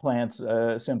 Plants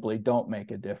simply don't make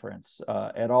a difference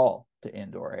at all to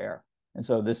indoor air. And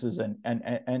so this is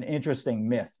an interesting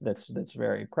myth that's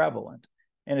very prevalent.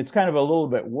 And it's kind of a little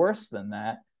bit worse than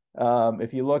that.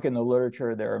 If you look in the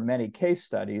literature, there are many case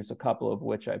studies, a couple of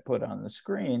which I put on the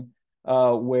screen,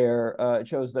 where it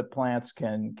shows that plants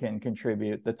can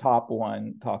contribute. The top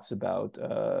one talks about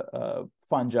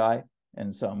fungi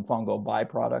and some fungal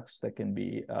byproducts that can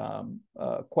be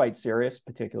quite serious,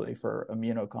 particularly for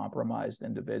immunocompromised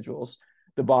individuals.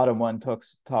 The bottom one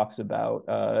talks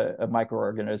about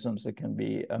microorganisms that can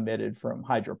be emitted from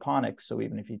hydroponics, so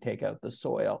even if you take out the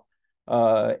soil.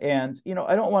 And, you know,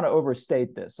 I don't want to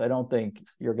overstate this. I don't think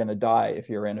you're going to die if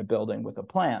you're in a building with a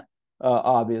plant,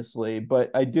 obviously,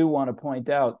 but I do want to point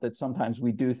out that sometimes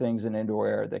we do things in indoor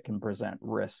air that can present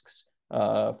risks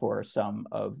for some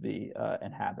of the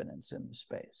inhabitants in the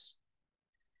space.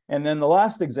 And then the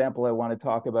last example I want to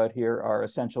talk about here are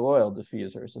essential oil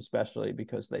diffusers, especially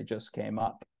because they just came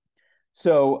up.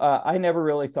 So I never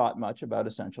really thought much about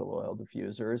essential oil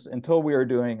diffusers until we were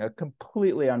doing a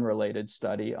completely unrelated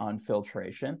study on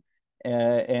filtration.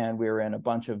 And we were in a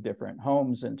bunch of different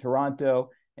homes in Toronto.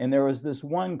 And there was this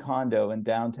one condo in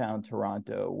downtown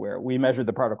Toronto where we measured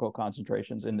the particle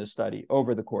concentrations in this study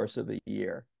over the course of the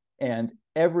year. And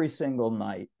every single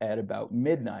night at about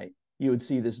midnight, you would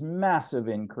see this massive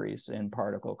increase in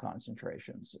particle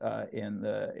concentrations in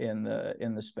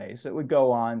the space. It would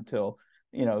go on till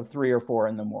 3 or 4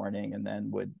 in the morning, and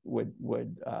then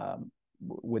would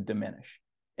diminish.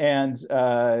 And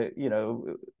I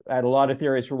had a lot of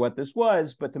theories for what this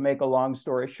was, but to make a long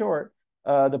story short,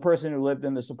 the person who lived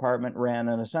in this apartment ran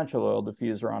an essential oil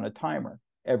diffuser on a timer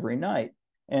every night.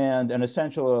 And an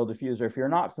essential oil diffuser, if you're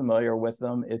not familiar with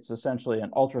them, it's essentially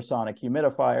an ultrasonic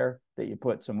humidifier that you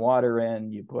put some water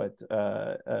in, you put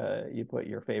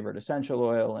your favorite essential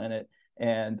oil in it,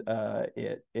 and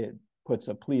it puts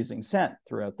a pleasing scent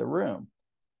throughout the room.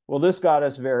 Well, this got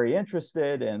us very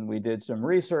interested, and we did some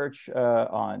research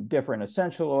on different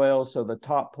essential oils. So the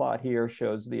top plot here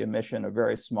shows the emission of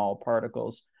very small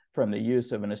particles from the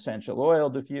use of an essential oil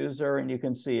diffuser, and you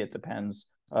can see it depends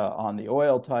on the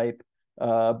oil type.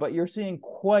 But you're seeing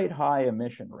quite high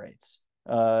emission rates.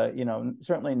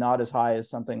 Certainly not as high as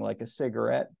something like a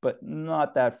cigarette, but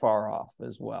not that far off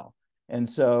as well. And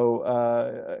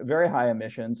so very high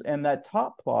emissions. And that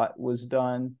top plot was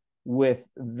done with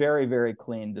very, very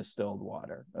clean distilled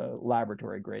water,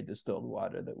 laboratory grade distilled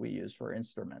water that we use for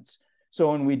instruments.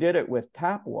 So when we did it with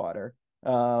tap water,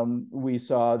 we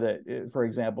saw that, for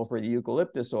example, for the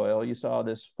eucalyptus oil, you saw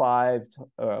this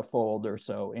 5-fold or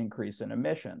so increase in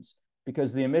emissions,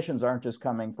 because the emissions aren't just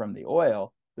coming from the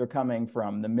oil, they're coming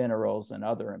from the minerals and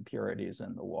other impurities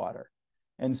in the water.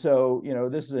 And so,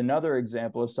 this is another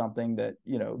example of something that,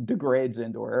 degrades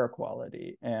indoor air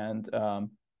quality. And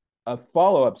a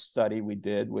follow-up study we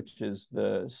did, which is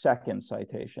the second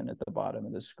citation at the bottom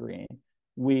of the screen,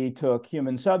 we took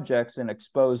human subjects and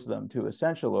exposed them to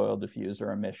essential oil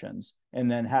diffuser emissions and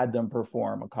then had them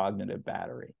perform a cognitive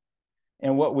battery.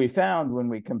 And what we found when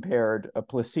we compared a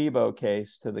placebo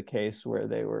case to the case where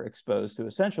they were exposed to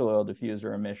essential oil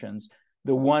diffuser emissions,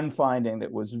 the one finding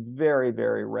that was very,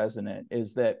 very resonant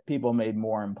is that people made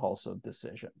more impulsive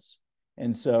decisions.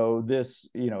 And so this,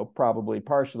 probably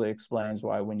partially explains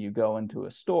why when you go into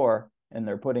a store and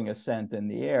they're putting a scent in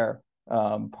the air,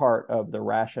 part of the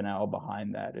rationale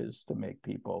behind that is to make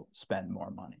people spend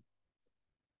more money.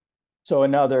 So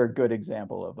another good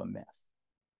example of a myth.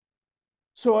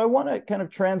 So I want to kind of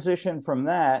transition from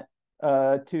that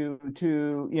to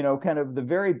kind of the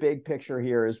very big picture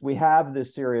here is we have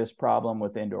this serious problem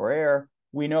with indoor air.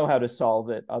 We know how to solve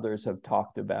it. Others have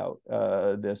talked about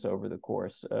this over the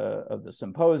course of the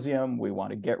symposium. We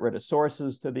want to get rid of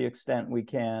sources to the extent we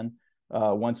can.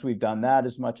 Once we've done that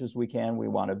as much as we can, we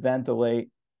want to ventilate.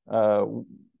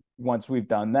 Once we've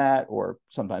done that, or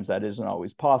sometimes that isn't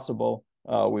always possible,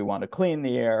 we want to clean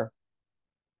the air.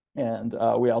 And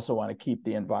we also want to keep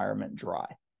the environment dry.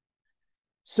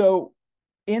 So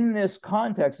in this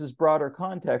context, this broader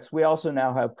context, we also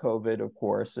now have COVID, of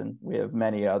course, and we have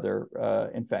many other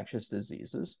infectious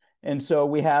diseases. And so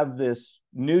we have this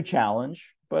new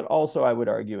challenge, but also, I would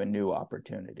argue, a new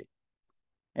opportunity.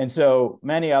 And so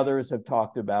many others have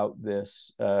talked about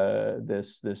this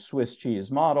Swiss cheese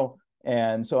model.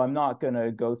 And so I'm not going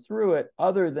to go through it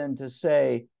other than to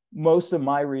say most of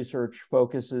my research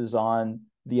focuses on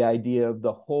the idea of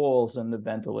the holes in the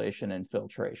ventilation and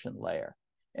filtration layer.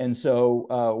 And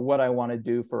so what I want to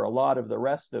do for a lot of the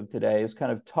rest of today is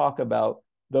kind of talk about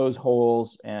those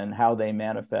holes and how they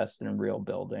manifest in real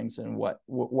buildings and what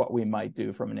we might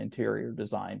do from an interior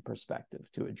design perspective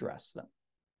to address them.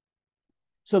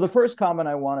 So the first comment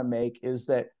I want to make is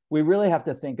that we really have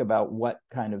to think about what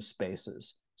kind of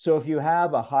spaces. So if you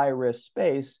have a high-risk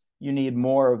space, you need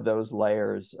more of those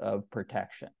layers of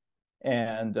protection.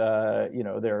 And you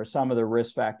know, there are some of the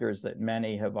risk factors that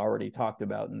many have already talked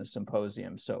about in the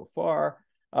symposium so far.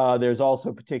 There's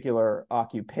also particular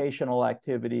occupational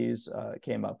activities,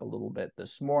 came up a little bit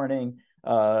this morning.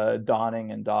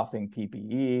 Donning and doffing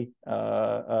PPE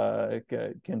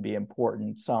can be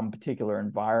important. Some particular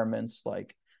environments,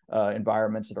 like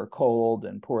environments that are cold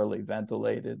and poorly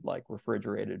ventilated, like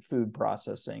refrigerated food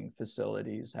processing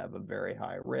facilities, have a very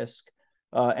high risk.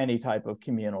 Any type of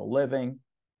communal living.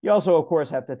 You also, of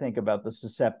course, have to think about the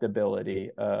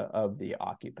susceptibility of the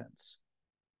occupants.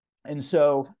 And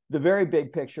so the very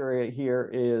big picture here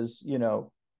is, you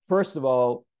know, first of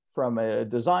all, from a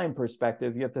design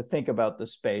perspective, you have to think about the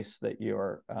space that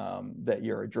you're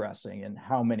addressing and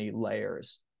how many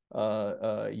layers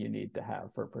you need to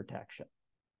have for protection.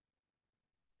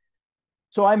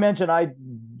 So I mentioned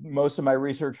most of my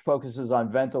research focuses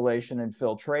on ventilation and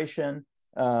filtration.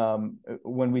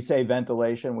 When we say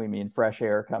ventilation, we mean fresh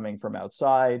air coming from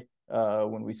outside.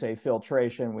 When we say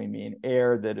filtration, we mean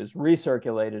air that is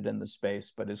recirculated in the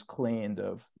space but is cleaned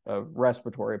of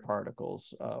respiratory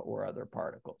particles or other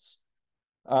particles.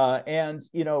 And,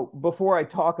 you know, before I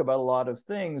talk about a lot of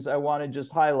things, I want to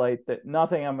just highlight that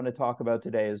nothing I'm going to talk about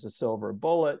today is a silver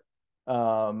bullet.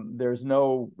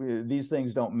 These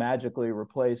things don't magically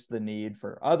replace the need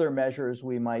for other measures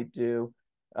we might do.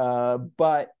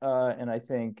 But I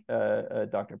think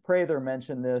Dr. Prather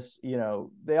mentioned this, you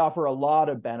know, they offer a lot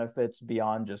of benefits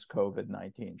beyond just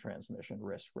COVID-19 transmission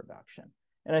risk reduction.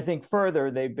 And I think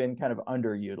further, they've been kind of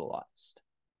underutilized.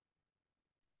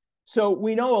 So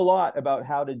we know a lot about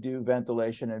how to do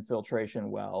ventilation and filtration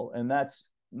well, and that's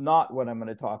not what I'm going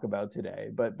to talk about today,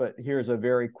 but here's a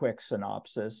very quick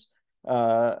synopsis,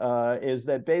 is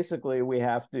that basically we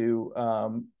have to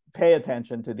pay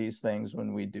attention to these things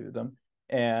when we do them.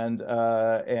 And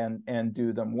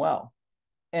do them well.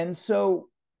 And so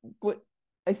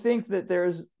I think that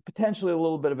there's potentially a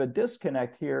little bit of a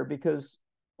disconnect here, because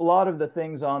a lot of the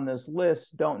things on this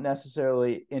list don't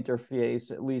necessarily interface,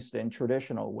 at least in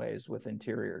traditional ways, with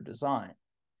interior design.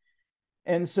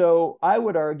 And so I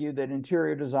would argue that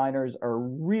interior designers are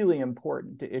really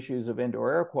important to issues of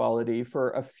indoor air quality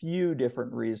for a few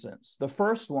different reasons. The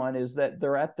first one is that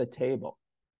they're at the table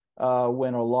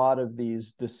when a lot of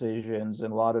these decisions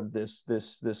and a lot of this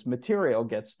material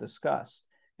gets discussed.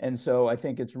 And so I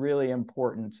think it's really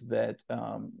important that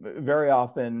very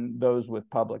often those with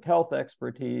public health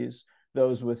expertise,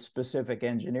 those with specific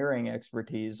engineering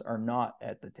expertise are not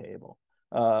at the table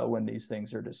when these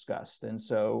things are discussed. And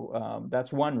so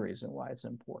that's one reason why it's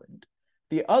important.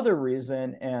 The other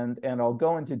reason, and I'll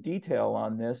go into detail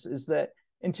on this, is that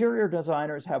interior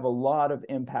designers have a lot of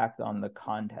impact on the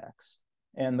context.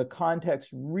 And the context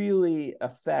really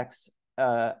affects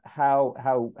how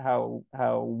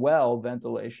well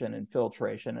ventilation and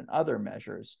filtration and other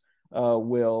measures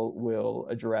will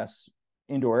address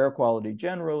indoor air quality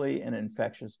generally and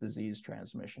infectious disease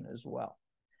transmission as well.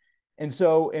 And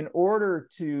so in order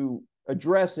to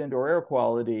address indoor air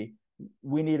quality,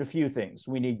 we need a few things.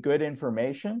 We need good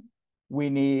information. We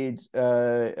need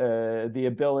the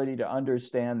ability to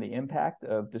understand the impact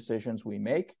of decisions we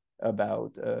make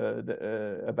about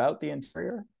the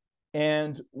interior,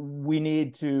 and we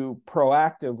need to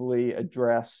proactively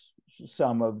address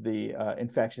some of the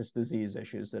infectious disease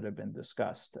issues that have been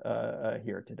discussed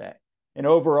here today. And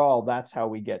overall, that's how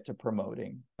we get to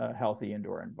promoting healthy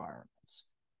indoor environments.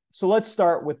 So let's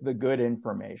start with the good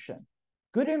information.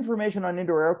 Good information on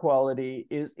indoor air quality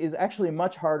is actually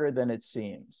much harder than it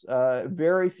seems.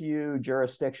 Very few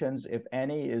jurisdictions, if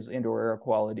any, is indoor air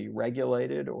quality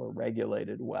regulated or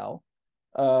regulated well.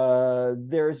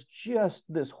 There's just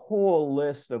this whole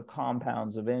list of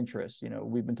compounds of interest. You know,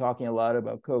 we've been talking a lot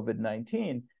about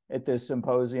COVID-19 at this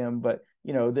symposium, but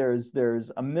you know,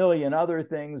 there's a million other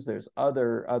things. There's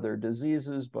other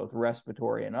diseases, both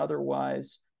respiratory and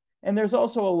otherwise. And there's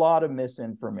also a lot of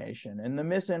misinformation, and the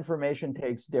misinformation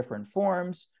takes different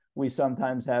forms. We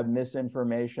sometimes have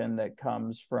misinformation that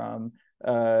comes from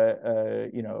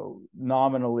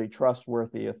nominally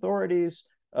trustworthy authorities.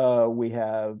 We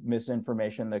have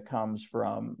misinformation that comes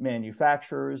from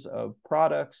manufacturers of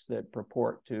products that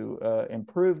purport to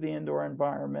improve the indoor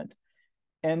environment.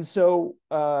 And so,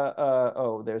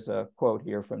 there's a quote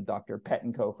here from Dr.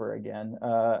 Pettenkofer again,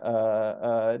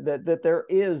 that there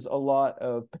is a lot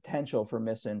of potential for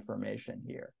misinformation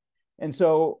here. And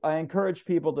so I encourage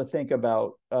people to think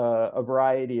about a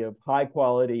variety of high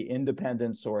quality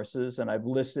independent sources. And I've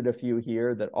listed a few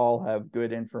here that all have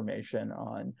good information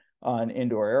on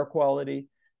indoor air quality.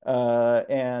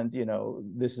 And,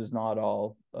 this is not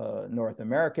all North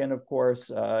American, of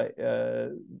course.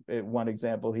 One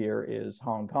example here is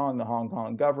Hong Kong. The Hong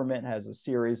Kong government has a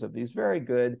series of these very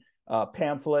good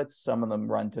pamphlets. Some of them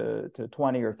run to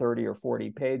 20 or 30 or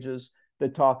 40 pages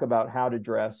that talk about how to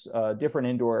address different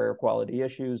indoor air quality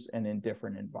issues and in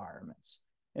different environments.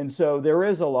 And so there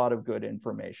is a lot of good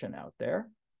information out there.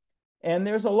 And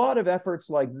there's a lot of efforts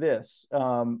like this,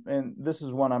 and this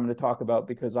is one I'm going to talk about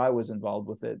because I was involved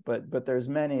with it, but there's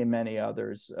many, many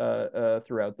others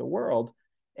throughout the world.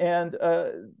 And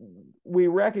we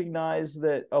recognize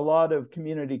that a lot of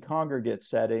community congregate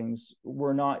settings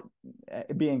were not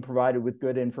being provided with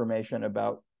good information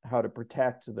about how to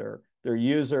protect their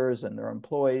users and their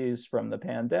employees from the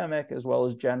pandemic, as well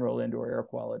as general indoor air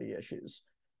quality issues.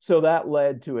 So that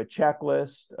led to a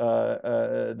checklist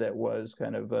that was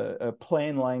kind of a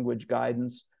plain language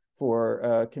guidance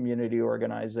for community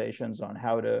organizations on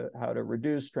how to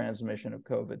reduce transmission of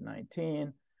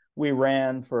COVID-19. We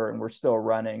ran for, and we're still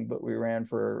running, but we ran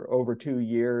for over 2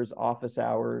 years, office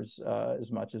hours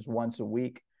as much as once a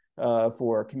week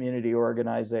for community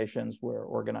organizations, where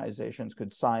organizations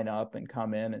could sign up and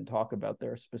come in and talk about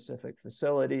their specific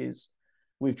facilities.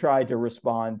 We've tried to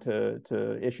respond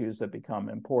to issues that become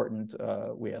important.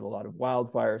 We had a lot of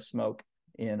wildfire smoke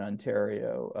in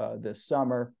Ontario this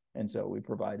summer, and so we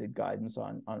provided guidance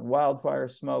on wildfire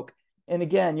smoke. And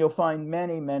again, you'll find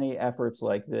many, many efforts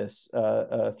like this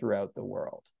throughout the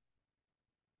world.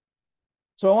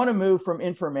 So I want to move from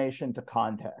information to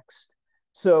context.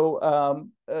 So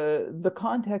the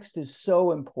context is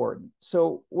so important.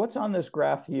 So what's on this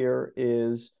graph here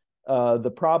is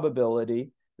the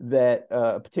probability that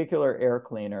a particular air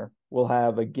cleaner will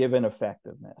have a given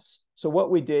effectiveness. So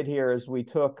what we did here is we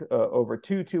took over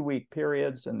two week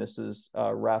periods, and this is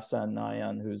Rafsan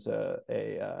Nayan, who's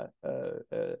a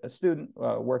student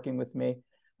working with me.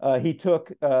 He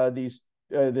took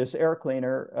this air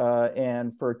cleaner,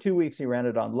 and for 2 weeks he ran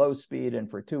it on low speed, and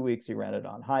for 2 weeks he ran it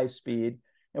on high speed.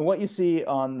 And what you see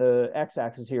on the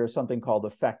x-axis here is something called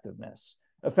effectiveness.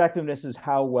 Effectiveness is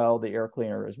how well the air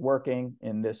cleaner is working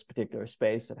in this particular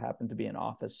space. It happened to be an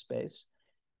office space.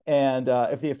 And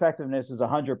if the effectiveness is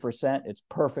 100%, it's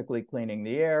perfectly cleaning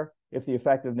the air. If the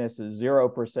effectiveness is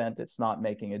 0%, it's not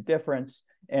making a difference.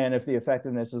 And if the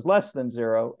effectiveness is less than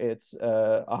 0, it's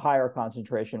a higher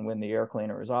concentration when the air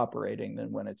cleaner is operating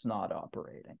than when it's not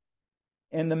operating.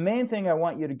 And the main thing I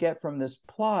want you to get from this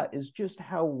plot is just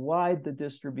how wide the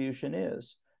distribution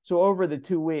is. So over the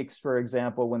 2 weeks, for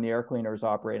example, when the air cleaner is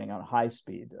operating on high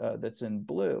speed, that's in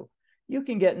blue, you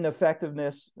can get an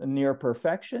effectiveness near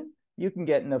perfection. You can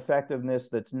get an effectiveness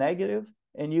that's negative,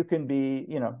 and you can be,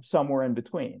 somewhere in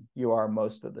between. You are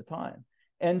most of the time.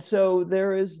 And so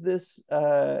there is this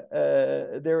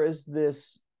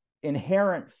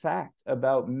inherent fact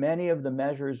about many of the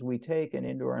measures we take in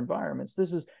indoor environments.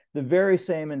 This is the very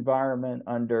same environment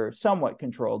under somewhat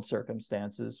controlled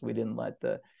circumstances. We didn't let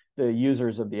the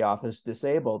users of the office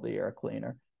disable the air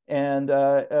cleaner. And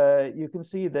you can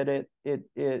see that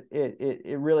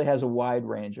it really has a wide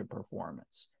range of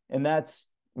performance. And that's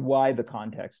why the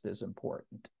context is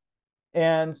important.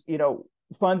 And,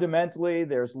 fundamentally,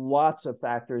 there's lots of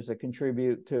factors that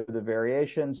contribute to the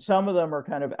variation. Some of them are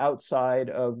kind of outside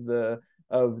of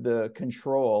the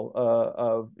control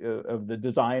of the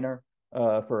designer.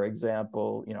 For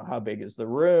example, how big is the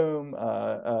room?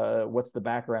 What's the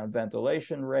background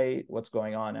ventilation rate? What's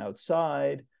going on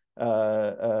outside?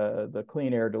 The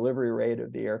clean air delivery rate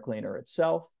of the air cleaner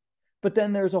itself. But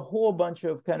then there's a whole bunch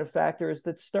of kind of factors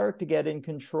that start to get in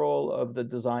control of the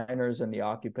designers and the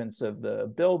occupants of the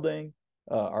building.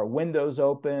 Are windows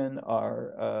open?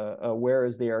 Where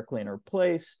is the air cleaner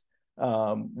placed?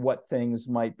 What things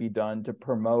might be done to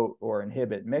promote or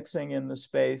inhibit mixing in the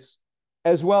space,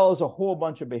 as well as a whole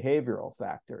bunch of behavioral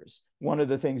factors. One of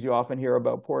the things you often hear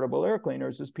about portable air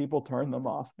cleaners is people turn them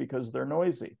off because they're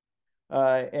noisy.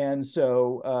 And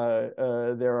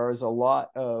so there is a lot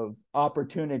of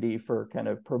opportunity for kind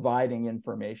of providing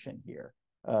information here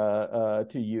to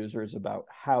users about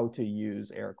how to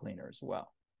use air cleaners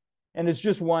well. And it's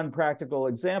just one practical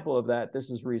example of that. This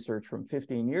is research from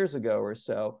 15 years ago or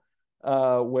so,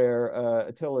 where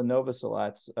Attila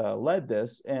Novoselats led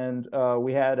this. And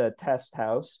we had a test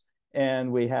house,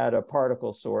 and we had a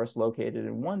particle source located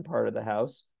in one part of the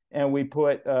house. And we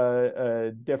put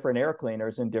different air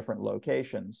cleaners in different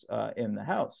locations in the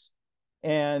house.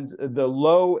 And the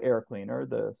low air cleaner,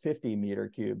 the 50 meter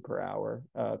cube per hour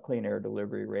clean air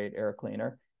delivery rate air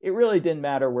cleaner, it really didn't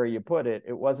matter where you put it.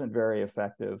 It wasn't very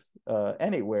effective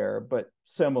anywhere, but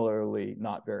similarly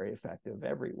not very effective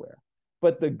everywhere.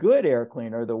 But the good air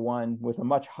cleaner, the one with a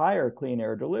much higher clean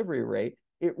air delivery rate,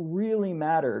 it really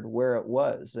mattered where it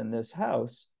was in this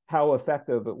house, how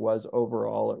effective it was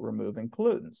overall at removing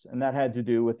pollutants. And that had to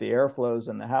do with the airflows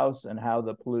in the house and how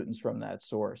the pollutants from that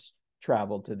source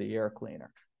traveled to the air cleaner.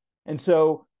 And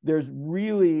so there's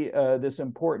really this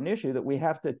important issue that we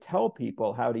have to tell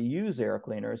people how to use air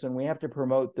cleaners, and we have to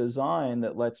promote design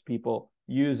that lets people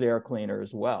use air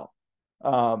cleaners well.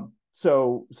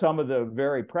 So some of the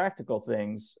very practical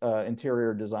things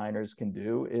interior designers can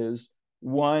do is,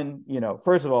 one,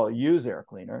 first of all, use air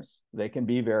cleaners. They can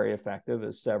be very effective,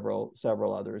 as several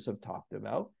others have talked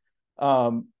about.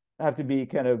 Have to be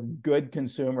kind of good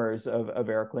consumers of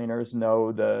air cleaners,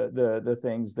 know the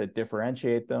things that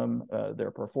differentiate them, their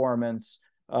performance,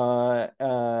 and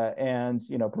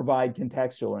provide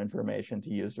contextual information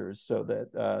to users so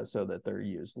that they're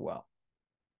used well.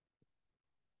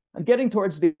 I'm getting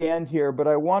towards the end here, but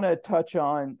I want to touch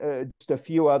on just a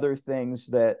few other things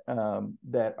that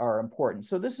are important.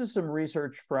 So this is some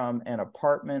research from an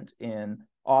apartment in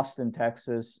Austin,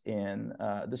 Texas, in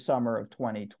the summer of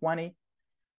 2020.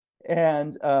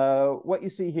 And what you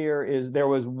see here is there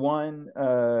was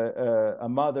a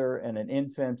mother and an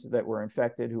infant that were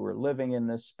infected who were living in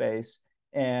this space.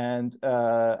 And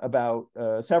about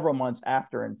several months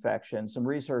after infection, some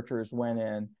researchers went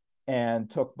in and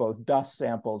took both dust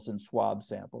samples and swab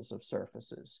samples of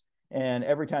surfaces. And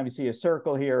every time you see a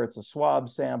circle here, it's a swab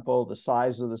sample. The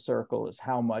size of the circle is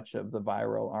how much of the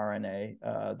viral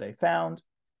RNA they found.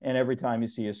 And every time you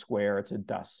see a square, it's a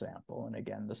dust sample. And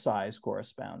again, the size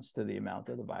corresponds to the amount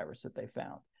of the virus that they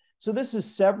found. So this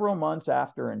is several months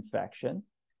after infection.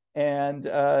 And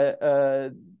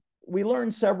we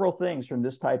learned several things from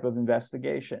this type of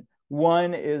investigation.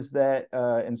 One is that,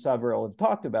 and several have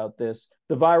talked about this,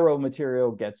 the viral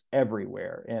material gets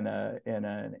everywhere in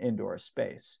an indoor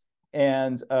space.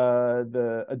 And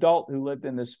the adult who lived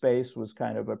in this space was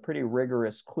kind of a pretty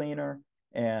rigorous cleaner,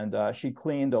 and she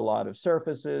cleaned a lot of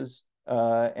surfaces.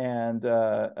 Even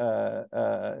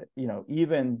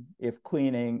if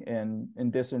cleaning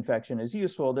and disinfection is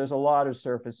useful, there's a lot of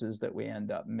surfaces that we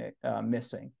end up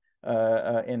missing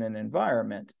in an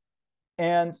environment.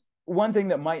 And one thing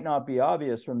that might not be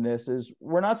obvious from this is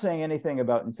we're not saying anything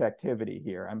about infectivity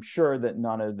here. I'm sure that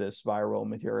none of this viral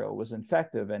material was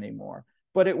infective anymore,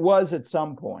 but it was at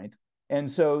some point.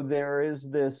 And so there is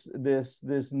this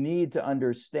need to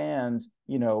understand,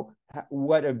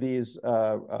 what of these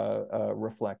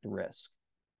reflect risk.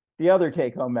 The other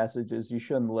take-home message is you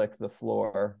shouldn't lick the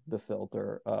floor, the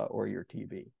filter, or your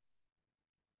TV.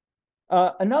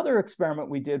 Another experiment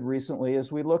we did recently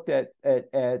is we looked at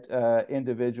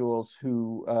individuals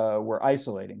who were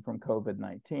isolating from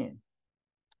COVID-19.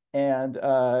 And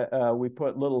we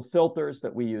put little filters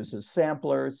that we use as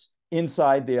samplers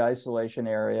inside the isolation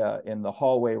area, in the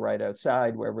hallway right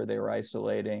outside, wherever they were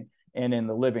isolating, and in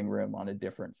the living room on a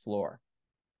different floor.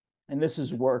 And this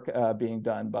is work being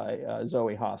done by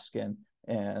Zoe Hoskin,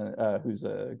 who's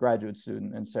a graduate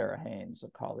student, and Sarah Haynes, a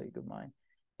colleague of mine.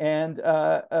 And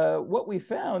what we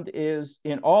found is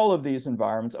in all of these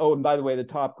environments, oh, and by the way, the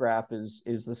top graph is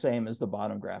the same as the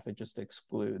bottom graph. It just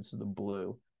excludes the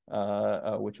blue,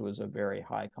 which was a very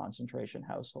high concentration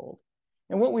household.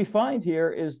 And what we find here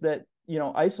is that,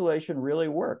 isolation really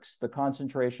works. The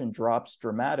concentration drops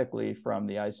dramatically from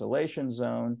the isolation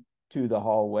zone to the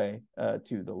hallway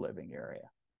to the living area.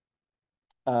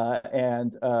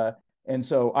 And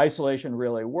so isolation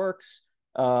really works.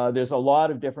 There's a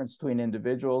lot of difference between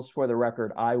individuals. For the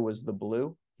record, I was the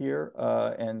blue here.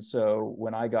 And so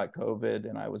when I got COVID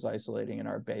and I was isolating in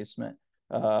our basement,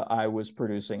 I was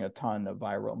producing a ton of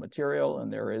viral material,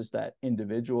 and there is that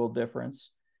individual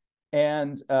difference.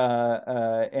 And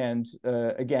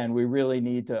again, we really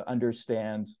need to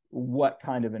understand what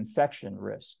kind of infection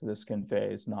risk this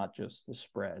conveys, not just the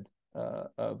spread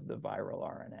of the viral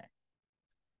RNA.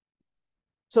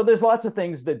 So there's lots of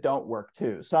things that don't work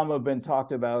too. Some have been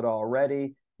talked about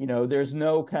already. There's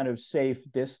no kind of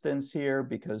safe distance here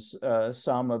because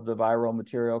some of the viral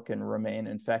material can remain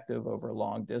infective over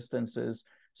long distances.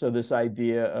 So this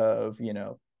idea of,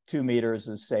 2 meters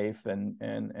is safe and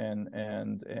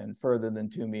further than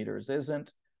 2 meters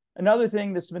isn't. Another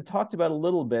thing that's been talked about a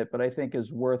little bit, but I think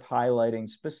is worth highlighting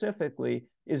specifically,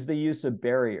 is the use of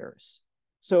barriers.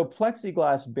 So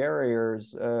plexiglass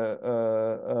barriers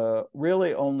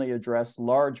really only address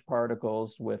large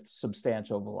particles with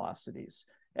substantial velocities.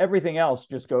 Everything else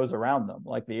just goes around them,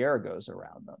 like the air goes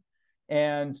around them.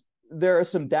 And there are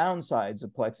some downsides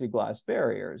of plexiglass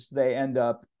barriers. They end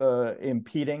up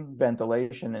impeding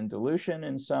ventilation and dilution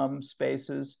in some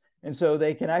spaces. And so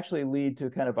they can actually lead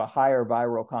to kind of a higher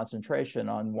viral concentration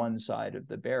on one side of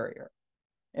the barrier.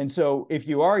 And so if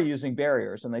you are using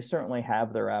barriers, and they certainly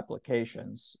have their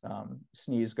applications,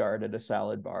 sneeze guard at a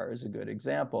salad bar is a good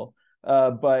example,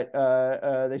 but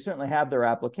they certainly have their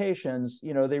applications.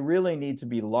 They really need to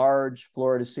be large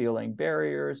floor-to-ceiling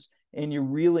barriers, and you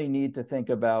really need to think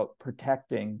about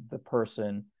protecting the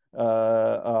person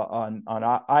on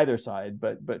either side,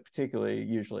 but particularly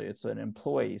usually it's an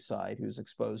employee side who's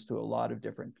exposed to a lot of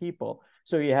different people.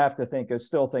 So you have to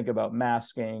still think about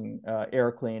masking,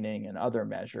 air cleaning, and other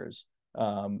measures.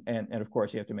 And of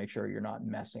course, you have to make sure you're not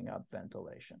messing up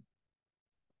ventilation.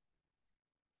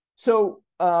 So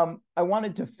I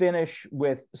wanted to finish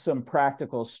with some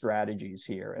practical strategies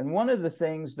here. And one of the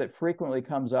things that frequently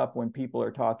comes up when people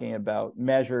are talking about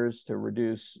measures to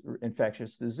reduce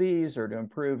infectious disease or to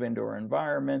improve indoor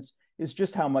environments is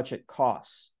just how much it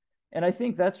costs. And I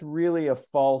think that's really a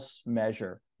false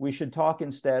measure. We should talk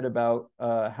instead about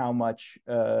how much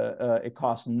it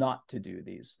costs not to do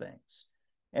these things.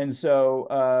 And so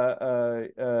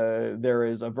there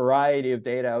is a variety of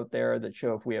data out there that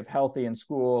show if we have healthy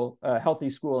school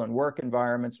and work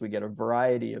environments, we get a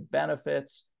variety of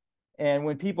benefits. And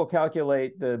when people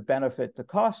calculate the benefit to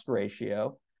cost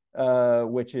ratio,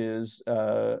 which is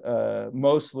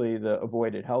mostly the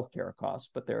avoided healthcare costs,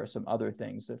 but there are some other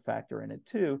things that factor in it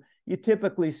too, you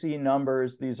typically see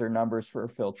numbers. These are numbers for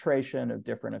filtration of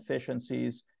different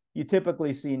efficiencies. You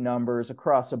typically see numbers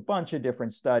across a bunch of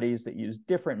different studies that use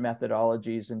different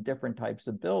methodologies and different types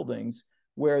of buildings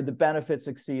where the benefits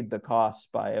exceed the costs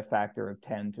by a factor of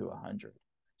 10 to 100.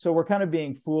 So we're kind of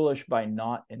being foolish by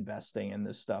not investing in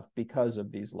this stuff because of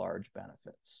these large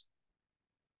benefits.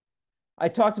 I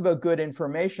talked about good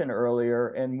information earlier,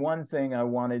 and one thing I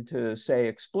wanted to say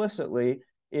explicitly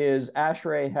is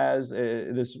ASHRAE has,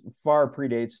 this far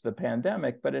predates the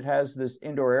pandemic, but it has this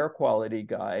indoor air quality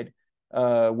guide,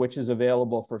 which is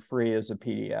available for free as a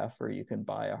PDF, or you can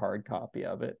buy a hard copy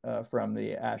of it from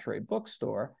the ASHRAE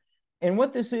bookstore. And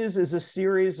what this is a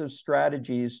series of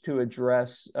strategies to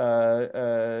address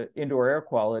indoor air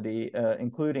quality,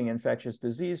 including infectious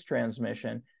disease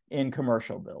transmission in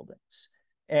commercial buildings.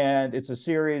 And it's a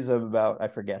series of about, I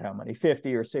forget how many,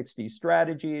 50 or 60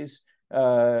 strategies,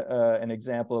 an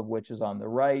example of which is on the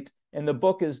right. And the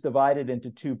book is divided into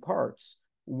two parts.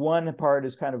 One part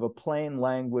is kind of a plain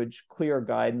language, clear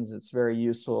guidance. It's very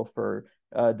useful for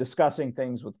discussing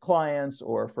things with clients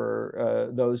or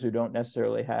for those who don't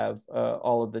necessarily have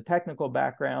all of the technical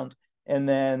background. And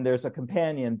then there's a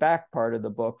companion back part of the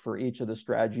book for each of the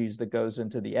strategies that goes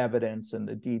into the evidence and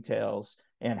the details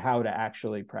and how to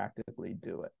actually practically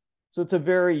do it. So it's a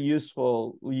very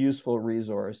useful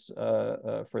resource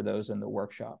for those in the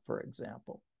workshop, for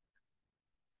example.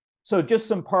 So just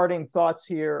some parting thoughts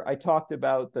here. I talked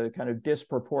about the kind of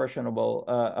disproportional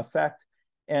effect.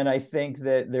 And I think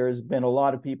that there's been a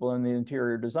lot of people in the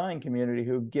interior design community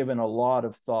who've given a lot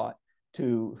of thought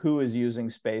to who is using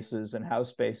spaces and how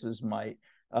spaces might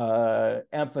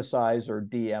emphasize or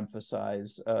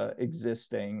de-emphasize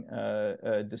existing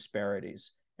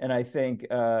disparities. And I think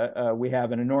we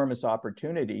have an enormous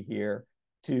opportunity here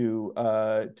to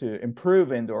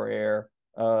improve indoor air.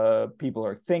 People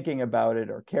are thinking about it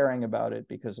or caring about it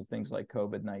because of things like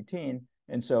COVID-19.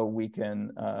 And so we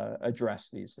can address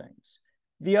these things.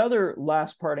 The other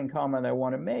last parting comment I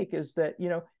want to make is that,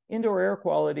 indoor air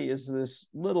quality is this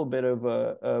little bit of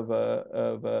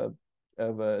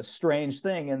a strange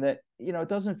thing in that, it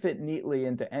doesn't fit neatly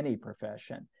into any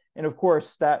profession. And of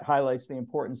course, that highlights the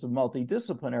importance of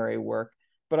multidisciplinary work.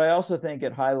 But I also think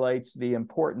it highlights the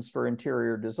importance for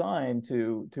interior design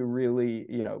to really,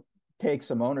 take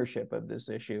some ownership of this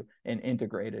issue and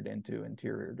integrate it into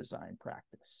interior design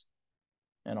practice.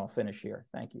 And I'll finish here.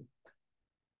 Thank you.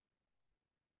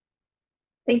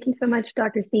 Thank you so much,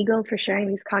 Dr. Siegel, for sharing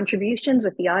these contributions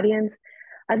with the audience.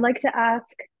 I'd like to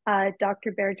ask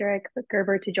Dr. Berderick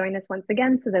Gerber to join us once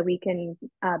again so that we can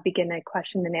begin a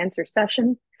question and answer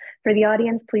session. For the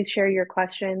audience, please share your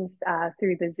questions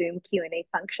through the Zoom Q&A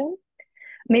function.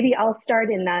 Maybe I'll start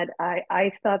in that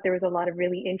I thought there was a lot of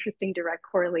really interesting direct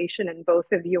correlation in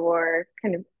both of your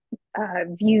kind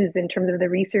of views in terms of the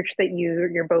research that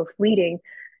you're both leading.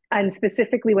 And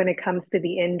specifically when it comes to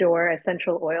the indoor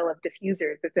essential oil of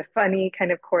diffusers, it's a funny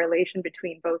kind of correlation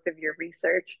between both of your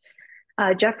research.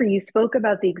 Jeffrey, you spoke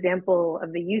about the example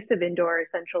of the use of indoor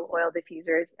essential oil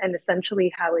diffusers and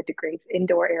essentially how it degrades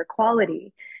indoor air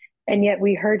quality. And yet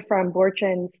we heard from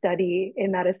Borchen's study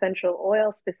in that essential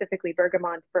oil, specifically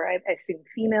bergamot for, I assume,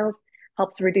 females,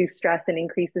 helps reduce stress and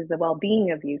increases the well-being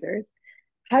of users.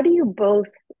 How do you both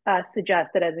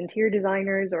suggest that as interior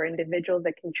designers or individuals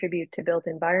that contribute to built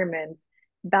environments,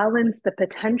 balance the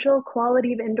potential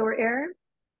quality of indoor air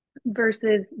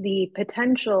versus the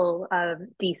potential of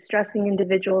de-stressing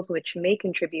individuals, which may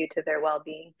contribute to their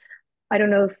well-being? I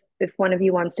don't know if one of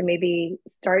you wants to maybe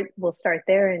we'll start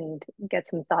there and get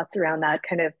some thoughts around that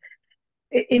kind of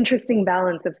interesting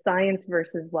balance of science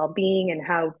versus well-being and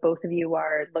how both of you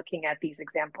are looking at these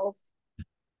examples.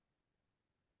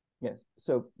 Yes,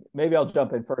 so maybe I'll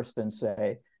jump in first and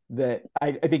say that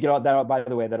I think that, by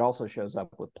the way, that also shows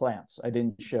up with plants. I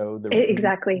didn't show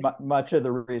exactly much of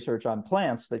the research on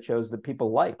plants that shows that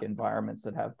people like environments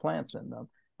that have plants in them.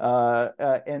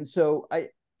 And so I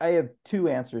have two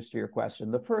answers to your question.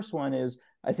 The first one is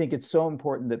I think it's so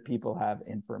important that people have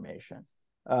information.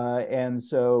 And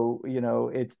so,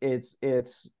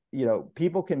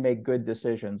 people can make good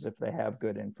decisions if they have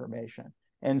good information.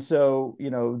 And so,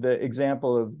 the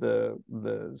example of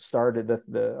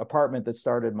the apartment that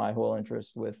started my whole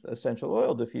interest with essential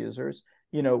oil diffusers,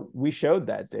 we showed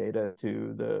that data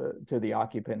to the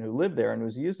occupant who lived there and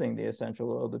was using the essential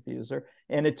oil diffuser.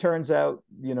 And it turns out,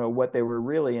 what they were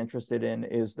really interested in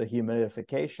is the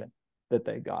humidification that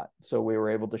they got. So we were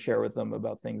able to share with them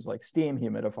about things like steam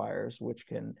humidifiers, which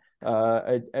can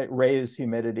raise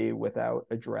humidity without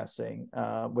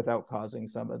causing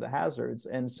some of the hazards.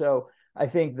 And so I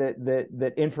think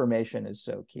that information is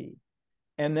so key.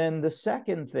 And then the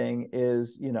second thing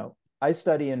is, I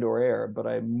study indoor air, but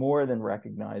I more than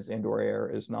recognize indoor air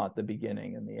is not the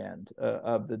beginning and the end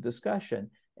of the discussion.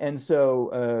 And so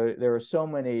there are so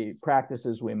many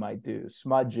practices we might do: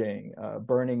 smudging,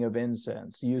 burning of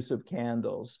incense, use of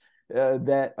candles,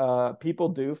 that people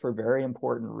do for very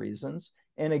important reasons.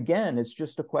 And again, it's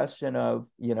just a question of,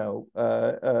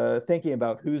 thinking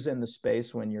about who's in the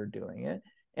space when you're doing it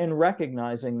and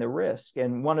recognizing the risk.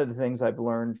 And one of the things I've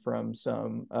learned from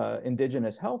some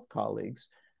indigenous health colleagues,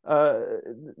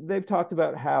 they've talked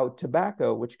about how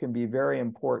tobacco, which can be very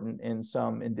important in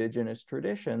some indigenous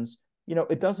traditions,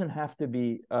 it doesn't have to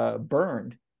be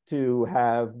burned to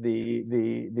have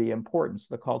the importance,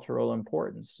 the cultural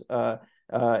importance,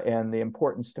 and the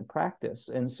importance to practice.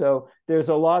 And so there's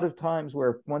a lot of times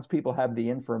where once people have the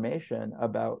information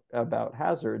about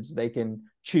hazards, they can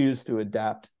choose to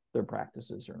adapt their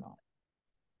practices or not.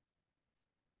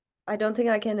 I don't think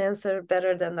I can answer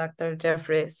better than Dr.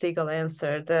 Jeffrey Siegel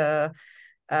answered.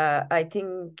 I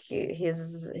think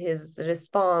his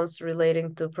response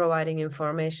relating to providing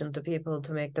information to people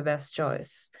to make the best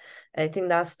choice. I think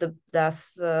that's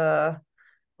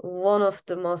one of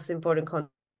the most important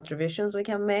contributions we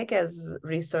can make as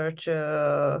research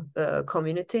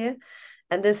community.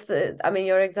 And this,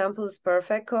 your example is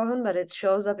perfect, Cohen, but it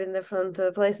shows up in different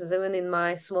places, even in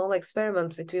my small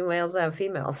experiment between males and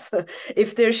females.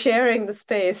 If they're sharing the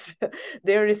space,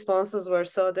 their responses were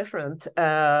so different.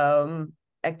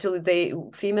 Actually,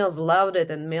 females loved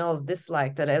it and males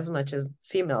disliked it as much as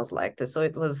females liked it. So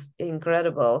it was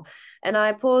incredible. And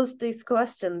I posed this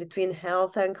question between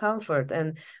health and comfort,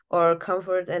 or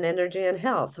comfort and energy and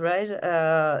health, right?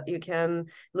 You can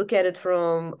look at it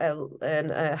from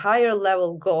a higher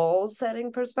level goal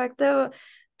setting perspective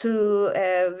to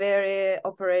a very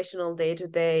operational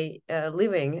day-to-day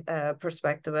living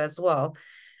perspective as well.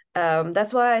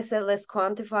 That's why I said let's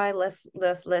quantify,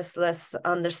 let's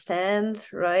understand,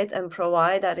 right, and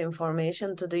provide that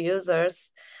information to the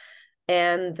users,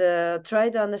 and try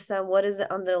to understand what is the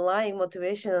underlying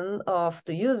motivation of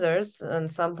the users.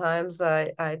 And sometimes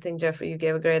I think, Jeffrey, you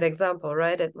gave a great example,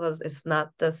 right? It's not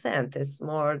the scent, it's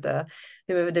more the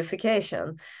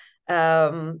humidification.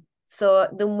 So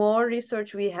the more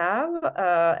research we have,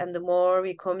 and the more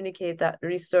we communicate that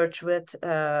research with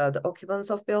the occupants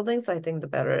of buildings, I think the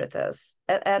better it is,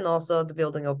 and also the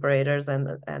building operators and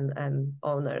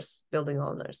owners, building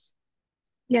owners.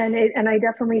 Yeah, and I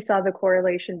definitely saw the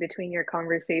correlation between your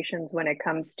conversations when it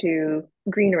comes to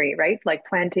greenery, right? Like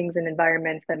plantings and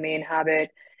environments that may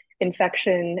inhabit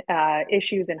infection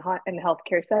issues in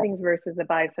healthcare settings versus the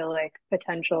biophilic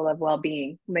potential of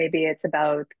well-being. Maybe it's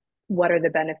about what are the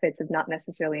benefits of not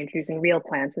necessarily introducing real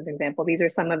plants, as an example. These are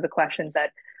some of the questions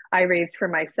that I raised for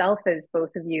myself as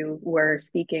both of you were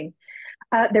speaking.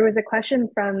 There was a question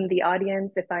from the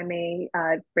audience, if I may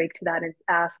break to that, and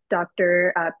ask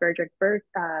Dr. Berger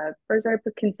Berzar,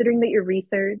 considering that your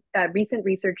recent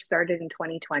research started in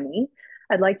 2020,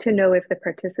 I'd like to know if the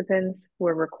participants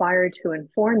were required to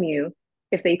inform you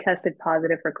if they tested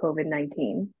positive for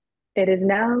COVID-19. It is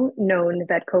now known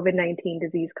that COVID-19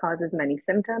 disease causes many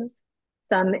symptoms,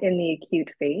 some in the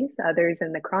acute phase, others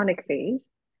in the chronic phase.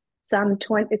 Some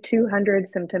 200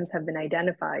 symptoms have been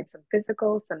identified, some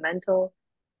physical, some mental.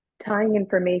 Tying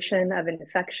information of an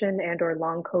infection and or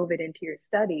long COVID into your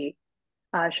study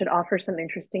should offer some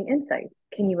interesting insights.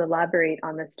 Can you elaborate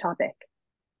on this topic?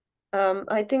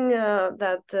 I think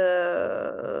that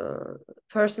the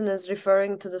person is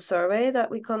referring to the survey that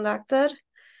we conducted.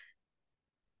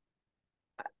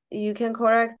 You can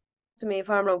correct me if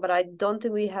I'm wrong, but I don't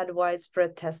think we had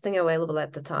widespread testing available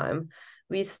at the time.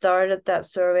 We started that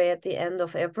survey at the end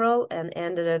of April and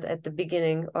ended it at the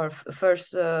beginning or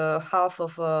first half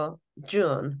of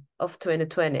June of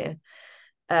 2020.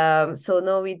 So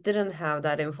no, we didn't have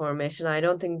that information. I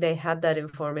don't think they had that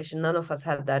information. None of us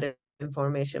had that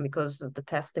information because the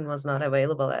testing was not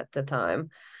available at the time.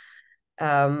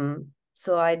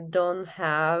 So I don't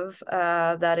have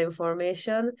that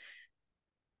information.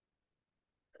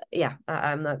 Yeah,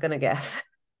 I'm not gonna guess.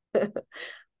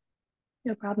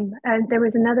 No problem. And there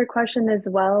was another question as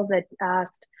well that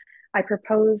asked, I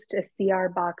proposed a CR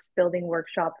box building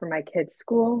workshop for my kids'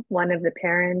 school. One of the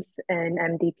parents, an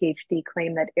MD PhD,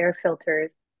 claimed that air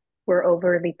filters were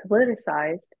overly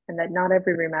politicized and that not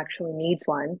every room actually needs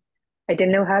one. I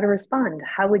didn't know how to respond.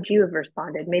 How would you have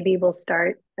responded? Maybe we'll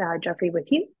start, Jeffrey, with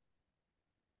you.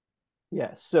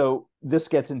 Yeah, so this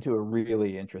gets into a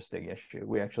really interesting issue.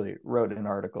 We actually wrote an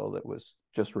article that was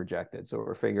just rejected, so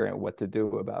we're figuring out what to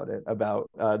do about it, about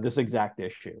this exact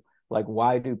issue. Like,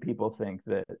 why do people think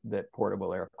that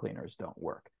portable air cleaners don't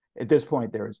work? At this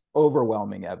point, there is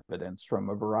overwhelming evidence from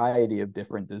a variety of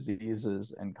different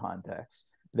diseases and contexts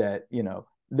that, you know,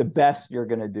 the best you're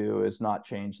going to do is not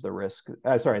change the risk.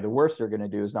 The worst you're going to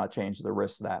do is not change the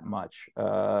risk that much.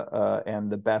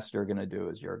 And the best you're going to do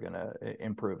is you're going to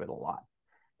improve it a lot.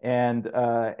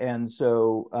 And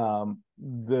so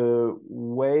the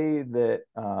way that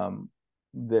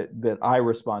that I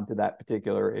respond to that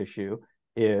particular issue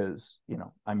is, you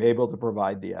know, I'm able to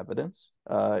provide the evidence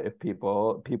if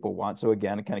people want. So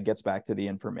again, it kind of gets back to the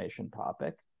information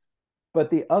topic. But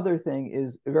the other thing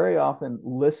is very often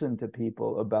listen to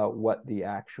people about what the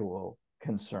actual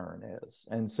concern is.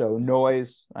 And so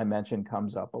noise, I mentioned,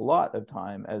 comes up a lot of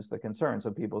time as the concern. So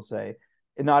people say,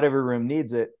 not every room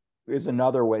needs it, is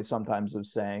another way sometimes of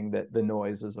saying that the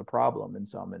noise is a problem in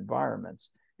some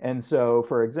environments. And so,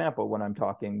 for example, when I'm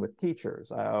talking with teachers,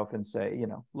 I often say, you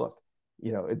know, look,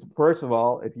 you know, it's, first of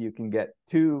all, if you can get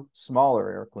 2 smaller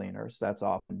air cleaners, that's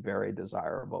often very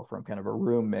desirable from kind of a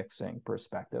room mixing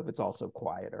perspective. It's also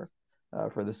quieter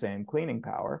for the same cleaning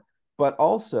power, but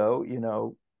also, you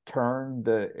know, turn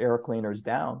the air cleaners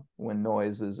down when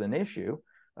noise is an issue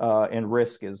and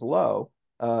risk is low.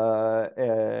 So,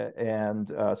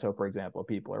 for example,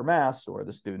 people are masked, or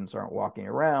the students aren't walking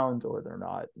around, or they're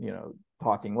not, you know,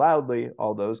 talking loudly,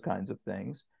 all those kinds of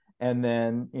things, and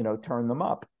then, you know, turn them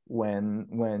up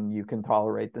when you can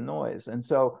tolerate the noise. And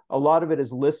so a lot of it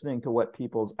is listening to what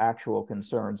people's actual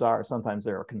concerns are. Sometimes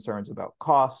there are concerns about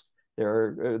cost.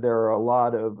 There are a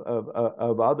lot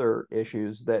of other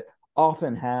issues that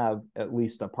often have at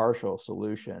least a partial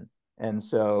solution. And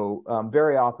so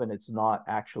very often it's not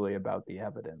actually about the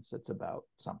evidence, it's about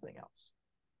something else.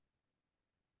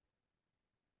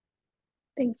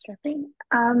 Thanks, Jeffrey.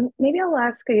 Maybe I'll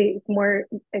ask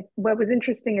what was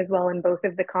interesting as well in both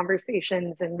of the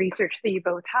conversations and research that you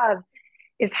both have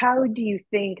is how do you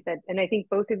think that, and I think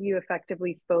both of you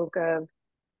effectively spoke of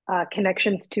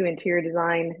connections to interior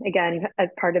design, again, as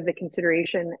part of the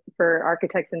consideration for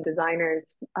architects and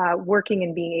designers, working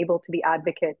and being able to be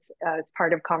advocates as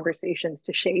part of conversations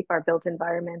to shape our built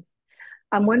environments.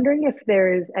 I'm wondering if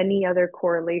there's any other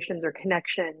correlations or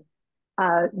connection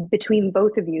between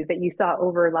both of you that you saw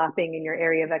overlapping in your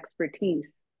area of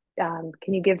expertise.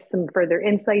 Can you give some further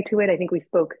insight to it? I think we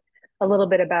spoke a little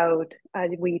bit about,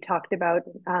 we talked about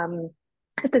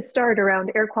at the start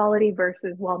around air quality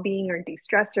versus well-being or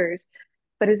de-stressors,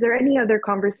 but is there any other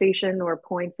conversation or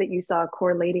points that you saw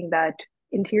correlating that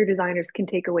interior designers can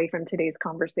take away from today's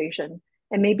conversation?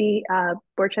 And maybe,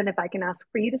 Borchen, if I can ask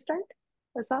for you to start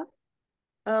us off.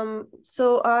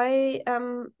 So I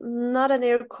am not an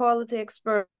air quality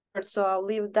expert, so I'll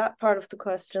leave that part of the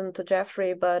question to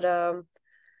Jeffrey, but I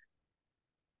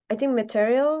think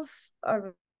materials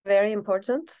are very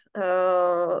important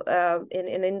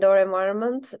in indoor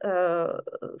environment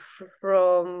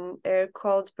from air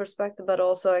quality perspective, but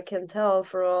also I can tell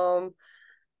from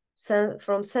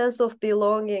sense of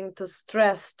belonging to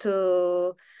stress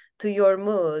to your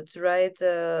mood, right?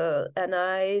 And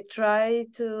I try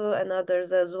to, and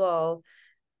others as well,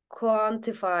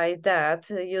 quantify that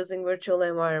using virtual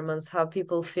environments, how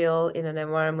people feel in an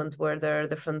environment where there are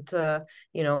different,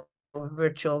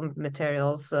 virtual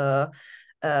materials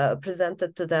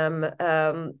presented to them.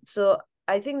 So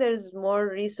I think there's more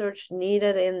research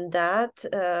needed in that,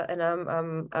 and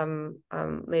I'm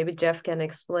maybe Jeff can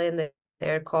explain the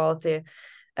air quality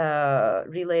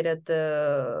related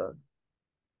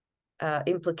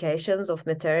implications of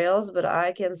materials, but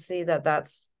I can see that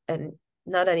that's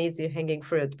not an easy hanging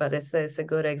fruit, but it's a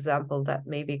good example that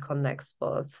maybe connects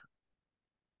both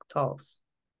talks.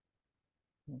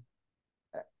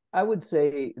 I would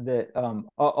say that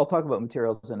I'll talk about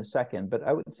materials in a second, but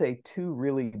I would say two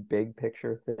really big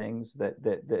picture things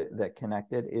that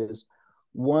connected is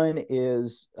one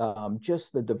is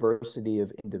just the diversity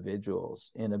of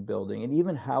individuals in a building and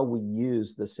even how we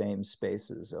use the same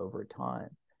spaces over time.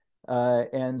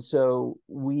 And so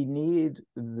we need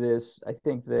this. I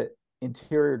think that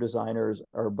interior designers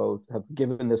have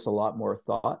given this a lot more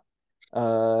thought,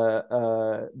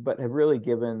 but have really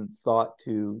given thought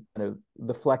to kind of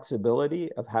the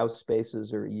flexibility of how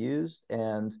spaces are used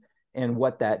and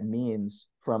what that means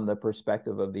from the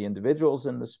perspective of the individuals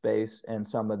in the space and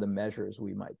some of the measures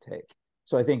we might take.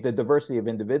 So I think the diversity of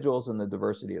individuals and the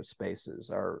diversity of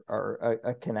spaces are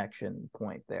a connection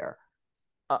point there.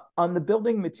 On the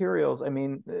building materials, I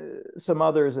mean, some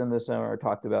others in this seminar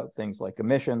talked about things like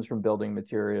emissions from building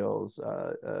materials.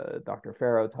 Dr.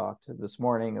 Farrow talked this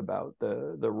morning about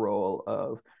the role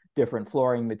of different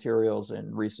flooring materials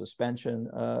in resuspension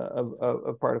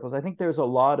of particles. I think there's a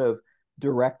lot of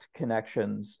direct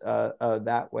connections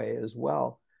that way as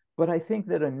well. But I think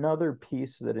that another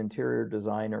piece that interior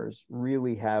designers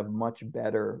really have much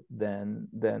better than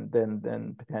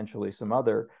potentially some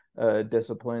other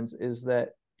disciplines is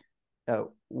that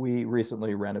we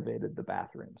recently renovated the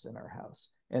bathrooms in our house.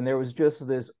 And there was just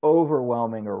this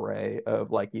overwhelming array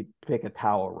of, like, you pick a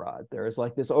towel rod. There's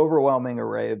like this overwhelming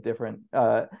array of different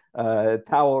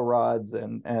towel rods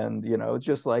and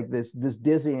just like this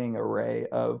dizzying array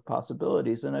of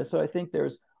possibilities. And so I think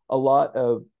there's a lot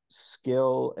of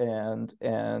skill and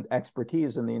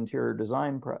expertise in the interior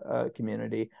design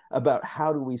community about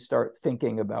how do we start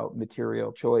thinking about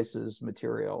material choices,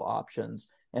 material options,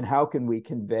 and how can we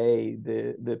convey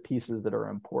the pieces that are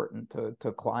important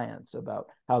to clients about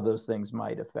how those things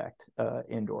might affect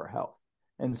indoor health.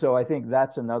 And so I think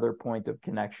that's another point of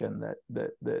connection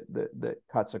that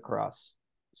cuts across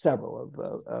several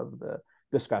of the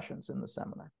discussions in the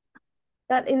seminar.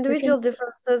 That individual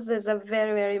differences is a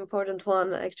very, very important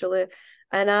one, actually.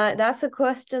 And that's a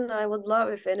question I would love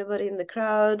if anybody in the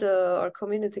crowd or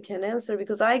community can answer,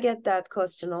 because I get that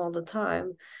question all the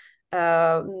time.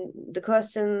 The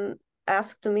question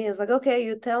asked to me is like, okay,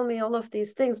 you tell me all of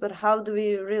these things, but how do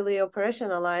we really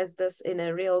operationalize this in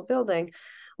a real building?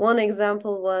 One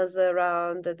example was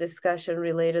around the discussion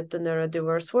related to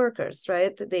neurodiverse workers,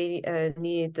 right? They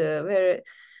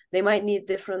they might need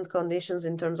different conditions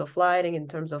in terms of lighting, in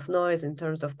terms of noise, in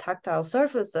terms of tactile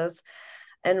surfaces.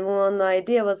 And one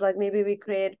idea was like, maybe we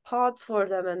create pods for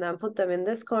them and then put them in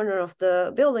this corner of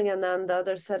the building. And then the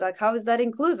other said, like, how is that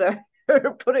inclusive?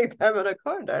 Putting them in a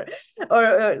corner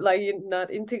or like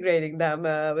not integrating them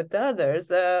with the others.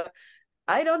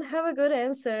 I don't have a good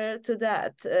answer to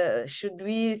that. Should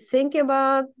we think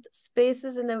about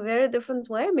spaces in a very different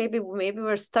way? Maybe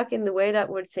we're stuck in the way that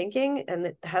we're thinking and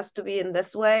it has to be in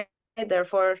this way.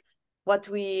 Therefore, what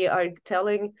we are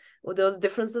telling, those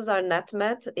differences are not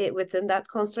met within that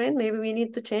constraint. Maybe we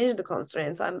need to change the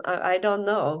constraints. I don't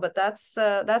know, but that's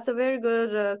a very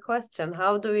good question.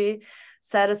 How do we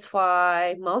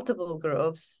satisfy multiple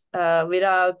groups with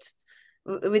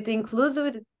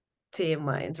inclusivity in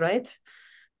mind, right?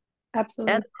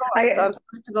 Absolutely. And cost. I'm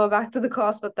sorry to go back to the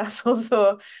cost, but that's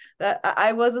also that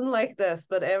I wasn't like this.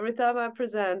 But every time I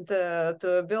present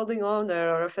to a building owner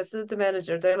or a facility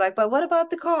manager, they're like, "But what about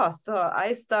the cost?" So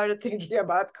I started thinking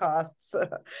about costs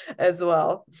as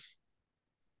well.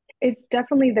 It's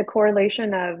definitely the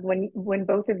correlation of when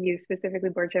both of you,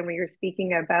 specifically Borjan, when you're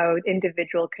speaking about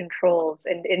individual controls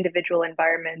and individual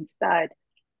environments that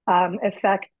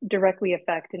directly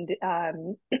affect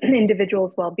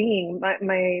individuals' well-being.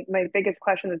 My biggest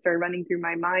question that started running through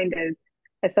my mind is,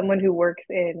 as someone who works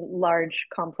in large,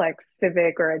 complex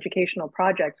civic or educational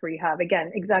projects where you have,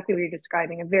 again, exactly what you're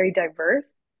describing, a very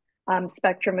diverse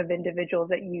spectrum of individuals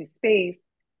that use space,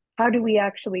 how do we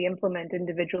actually implement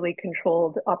individually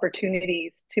controlled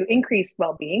opportunities to increase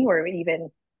well-being or even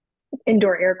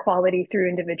indoor air quality through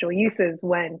individual uses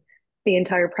when the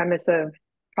entire premise of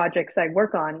projects I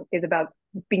work on is about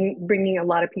bringing a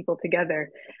lot of people together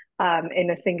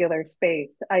in a singular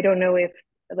space? I don't know if,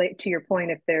 like to your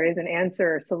point, if there is an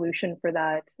answer or solution for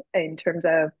that in terms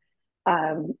of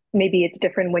maybe it's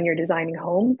different when you're designing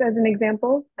homes, as an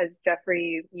example. As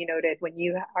Jeffrey, you noted, when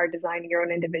you are designing your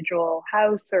own individual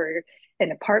house or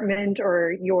an apartment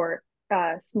or your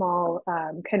small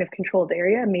kind of controlled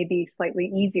area, may be slightly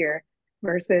easier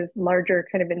versus larger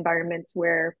kind of environments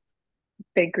where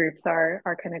big groups are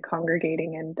kind of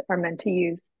congregating and are meant to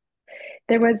use.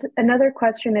 There was another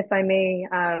question, if I may,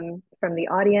 from the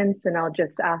audience, and I'll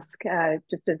just ask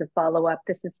just as a follow-up.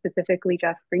 This is specifically,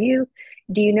 Jeff, for you.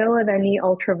 Do you know of any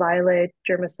ultraviolet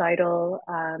germicidal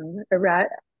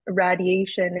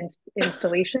radiation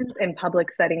installations in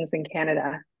public settings in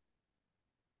Canada?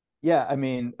 Yeah, I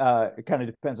mean, it kind of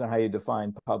depends on how you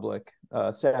define public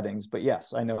settings, but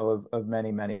yes, I know of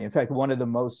many, many. In fact, one of the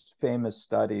most famous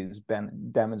studies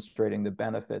demonstrating the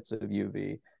benefits of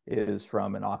UV is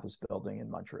from an office building in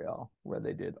Montreal, where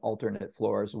they did alternate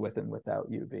floors with and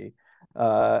without UV,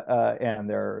 and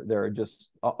there are just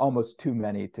almost too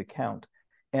many to count.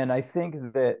 And I think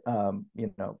that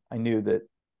I knew that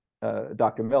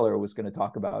Dr. Miller was going to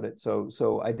talk about it,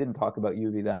 so I didn't talk about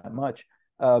UV that much.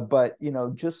 But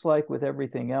just like with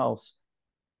everything else,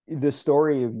 the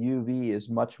story of UV is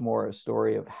much more a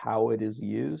story of how it is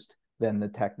used than the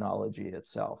technology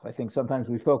itself. I think sometimes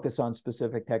we focus on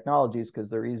specific technologies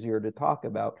because they're easier to talk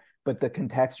about, but the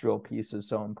contextual piece is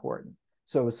so important.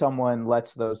 So if someone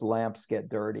lets those lamps get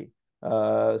dirty,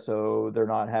 so they're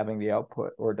not having the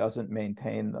output or doesn't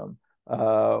maintain them,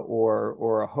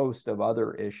 or a host of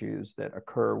other issues that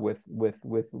occur with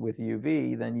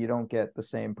UV, then you don't get the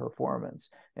same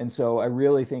performance. And so I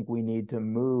really think we need to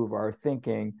move our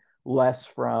thinking less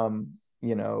from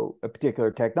a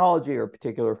particular technology or a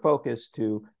particular focus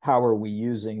to how are we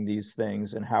using these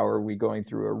things and how are we going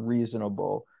through a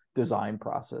reasonable design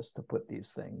process to put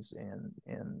these things in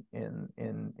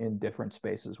different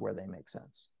spaces where they make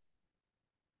sense.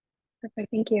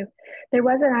 Perfect, thank you. There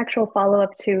was an actual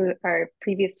follow-up to our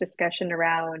previous discussion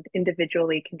around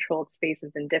individually controlled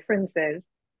spaces and differences.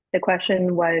 The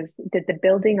question was, did the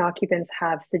building occupants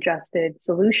have suggested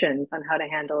solutions on how to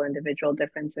handle individual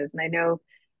differences? And I know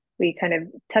we kind of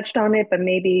touched on it, but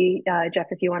maybe Jeff,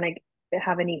 if you want to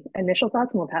have any initial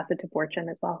thoughts, and we'll pass it to Fortune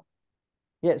as well.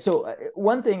 Yeah, so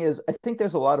one thing is, I think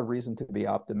there's a lot of reason to be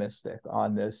optimistic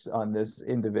on this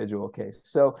individual case.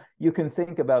 So you can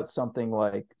think about something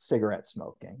like cigarette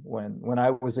smoking. When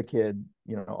I was a kid,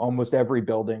 almost every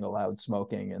building allowed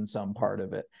smoking in some part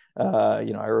of it. I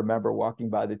remember walking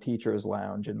by the teacher's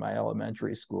lounge in my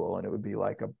elementary school, and it would be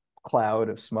like a cloud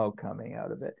of smoke coming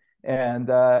out of it. And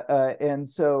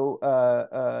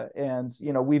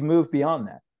we've moved beyond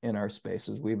that in our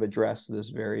spaces. We've addressed this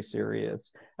very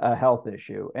serious health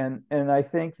issue, and I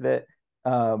think that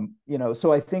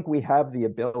so I think we have the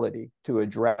ability to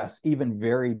address even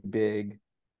very big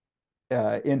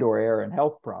indoor air and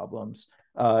health problems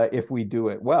if we do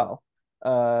it well.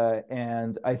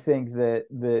 And I think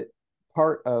that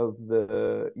part of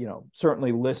the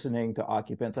certainly listening to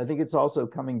occupants. I think it's also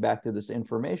coming back to this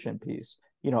information piece.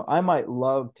 I might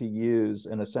love to use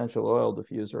an essential oil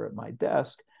diffuser at my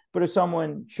desk, but if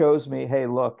someone shows me, hey,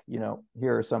 look,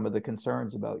 here are some of the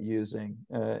concerns about using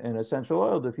an essential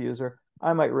oil diffuser,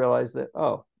 I might realize that,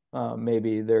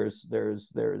 maybe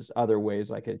there's other ways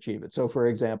I could achieve it. So, for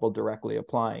example, directly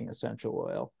applying essential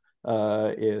oil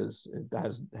has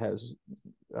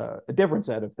a different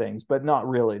set of things, but not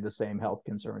really the same health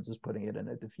concerns as putting it in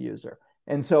a diffuser.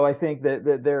 And so I think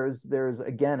that there's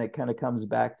again, it kind of comes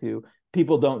back to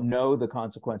people don't know the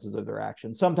consequences of their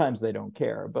actions. Sometimes they don't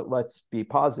care, but let's be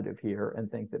positive here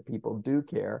and think that people do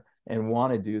care and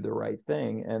want to do the right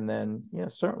thing, and then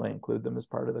certainly include them as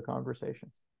part of the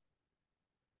conversation.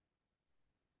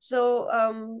 So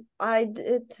I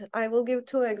will give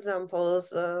two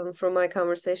examples from my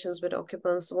conversations with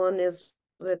occupants. One is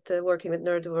with working with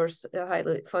neurodiverse,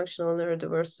 highly functional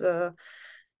neurodiverse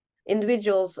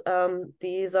individuals.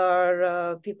 These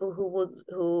are people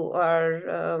who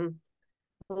are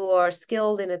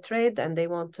skilled in a trade, and they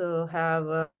want to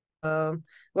have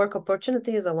work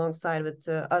opportunities alongside with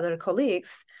other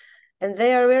colleagues, and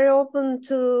they are very open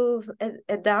to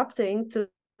adapting to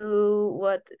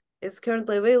what is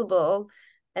currently available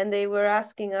and they were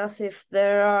asking us if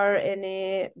there are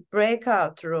any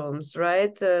breakout rooms,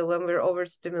 right? When we're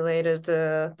overstimulated,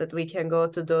 that we can go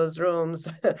to those rooms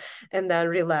and then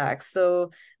relax.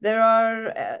 So there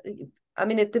are, I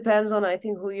mean, it depends on, I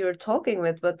think, who you're talking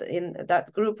with, but in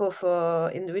that group of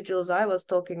individuals I was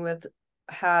talking with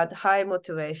had high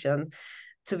motivation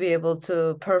to be able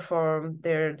to perform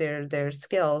their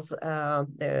skills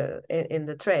in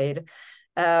the trade.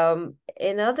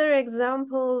 In other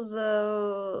examples,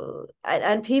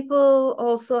 and people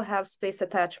also have space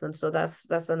attachment, so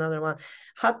that's another one.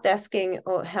 Hot desking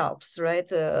helps,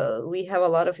 right? We have a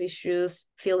lot of issues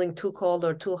feeling too cold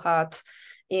or too hot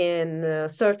in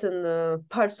certain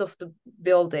parts of the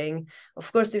building.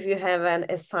 Of course, if you have an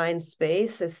assigned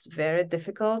space, it's very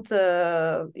difficult,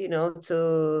 to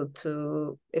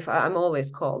if I'm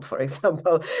always cold, for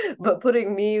example, but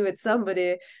putting me with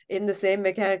somebody in the same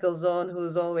mechanical zone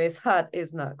who's always hot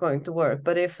is not going to work.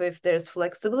 But if there's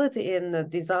flexibility in the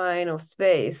design of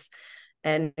space,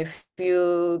 and if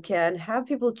you can have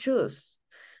people choose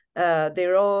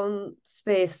their own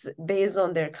space based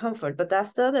on their comfort. But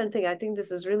that's the other thing. I think this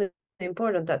is really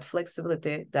important, that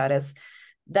flexibility,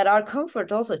 that our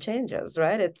comfort also changes,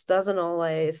 right? It doesn't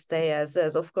always stay as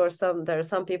is. Of course, there are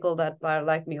some people that are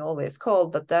like me, always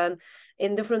cold, but then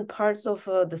in different parts of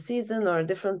the season or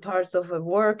different parts of a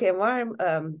work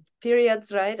environment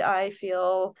periods, right, I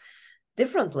feel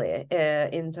differently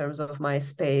in terms of my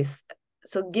space.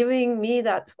 So giving me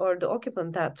that, or the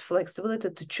occupant, that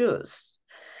flexibility to choose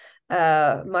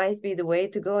might be the way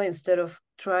to go, instead of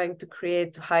trying to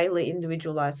create highly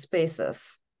individualized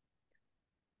spaces.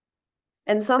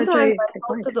 And sometimes I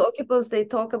talk to the occupants, they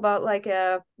talk about like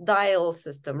a dial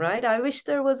system, right? I wish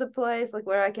there was a place like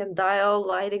where I can dial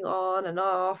lighting on and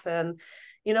off, and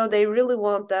they really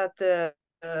want that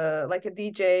like a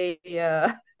DJ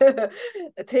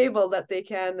a table that they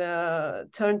can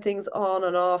turn things on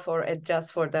and off or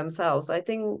adjust for themselves. I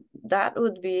think that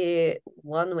would be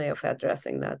one way of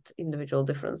addressing that individual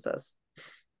differences.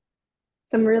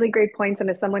 Some really great points. And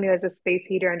as someone who has a space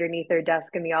heater underneath their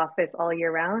desk in the office all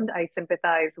year round, I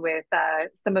sympathize with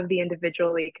some of the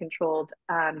individually controlled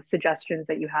suggestions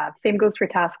that you have. Same goes for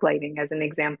task lighting as an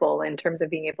example, in terms of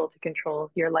being able to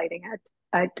control your lighting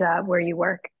at where you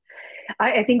work.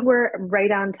 I think we're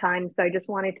right on time. So I just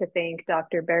wanted to thank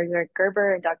Dr.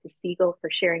 Berger-Gerber and Dr. Siegel for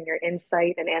sharing your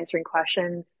insight and answering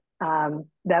questions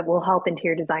that will help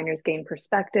interior designers gain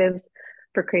perspectives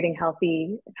for creating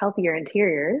healthier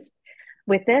interiors.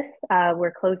 With this,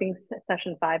 we're closing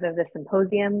session 5 of the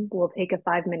symposium. We'll take a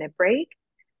 5-minute break,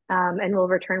 and we'll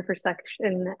return for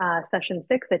session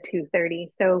 6 at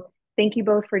 2:30. So thank you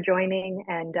both for joining,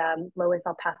 and Lois,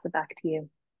 I'll pass it back to you.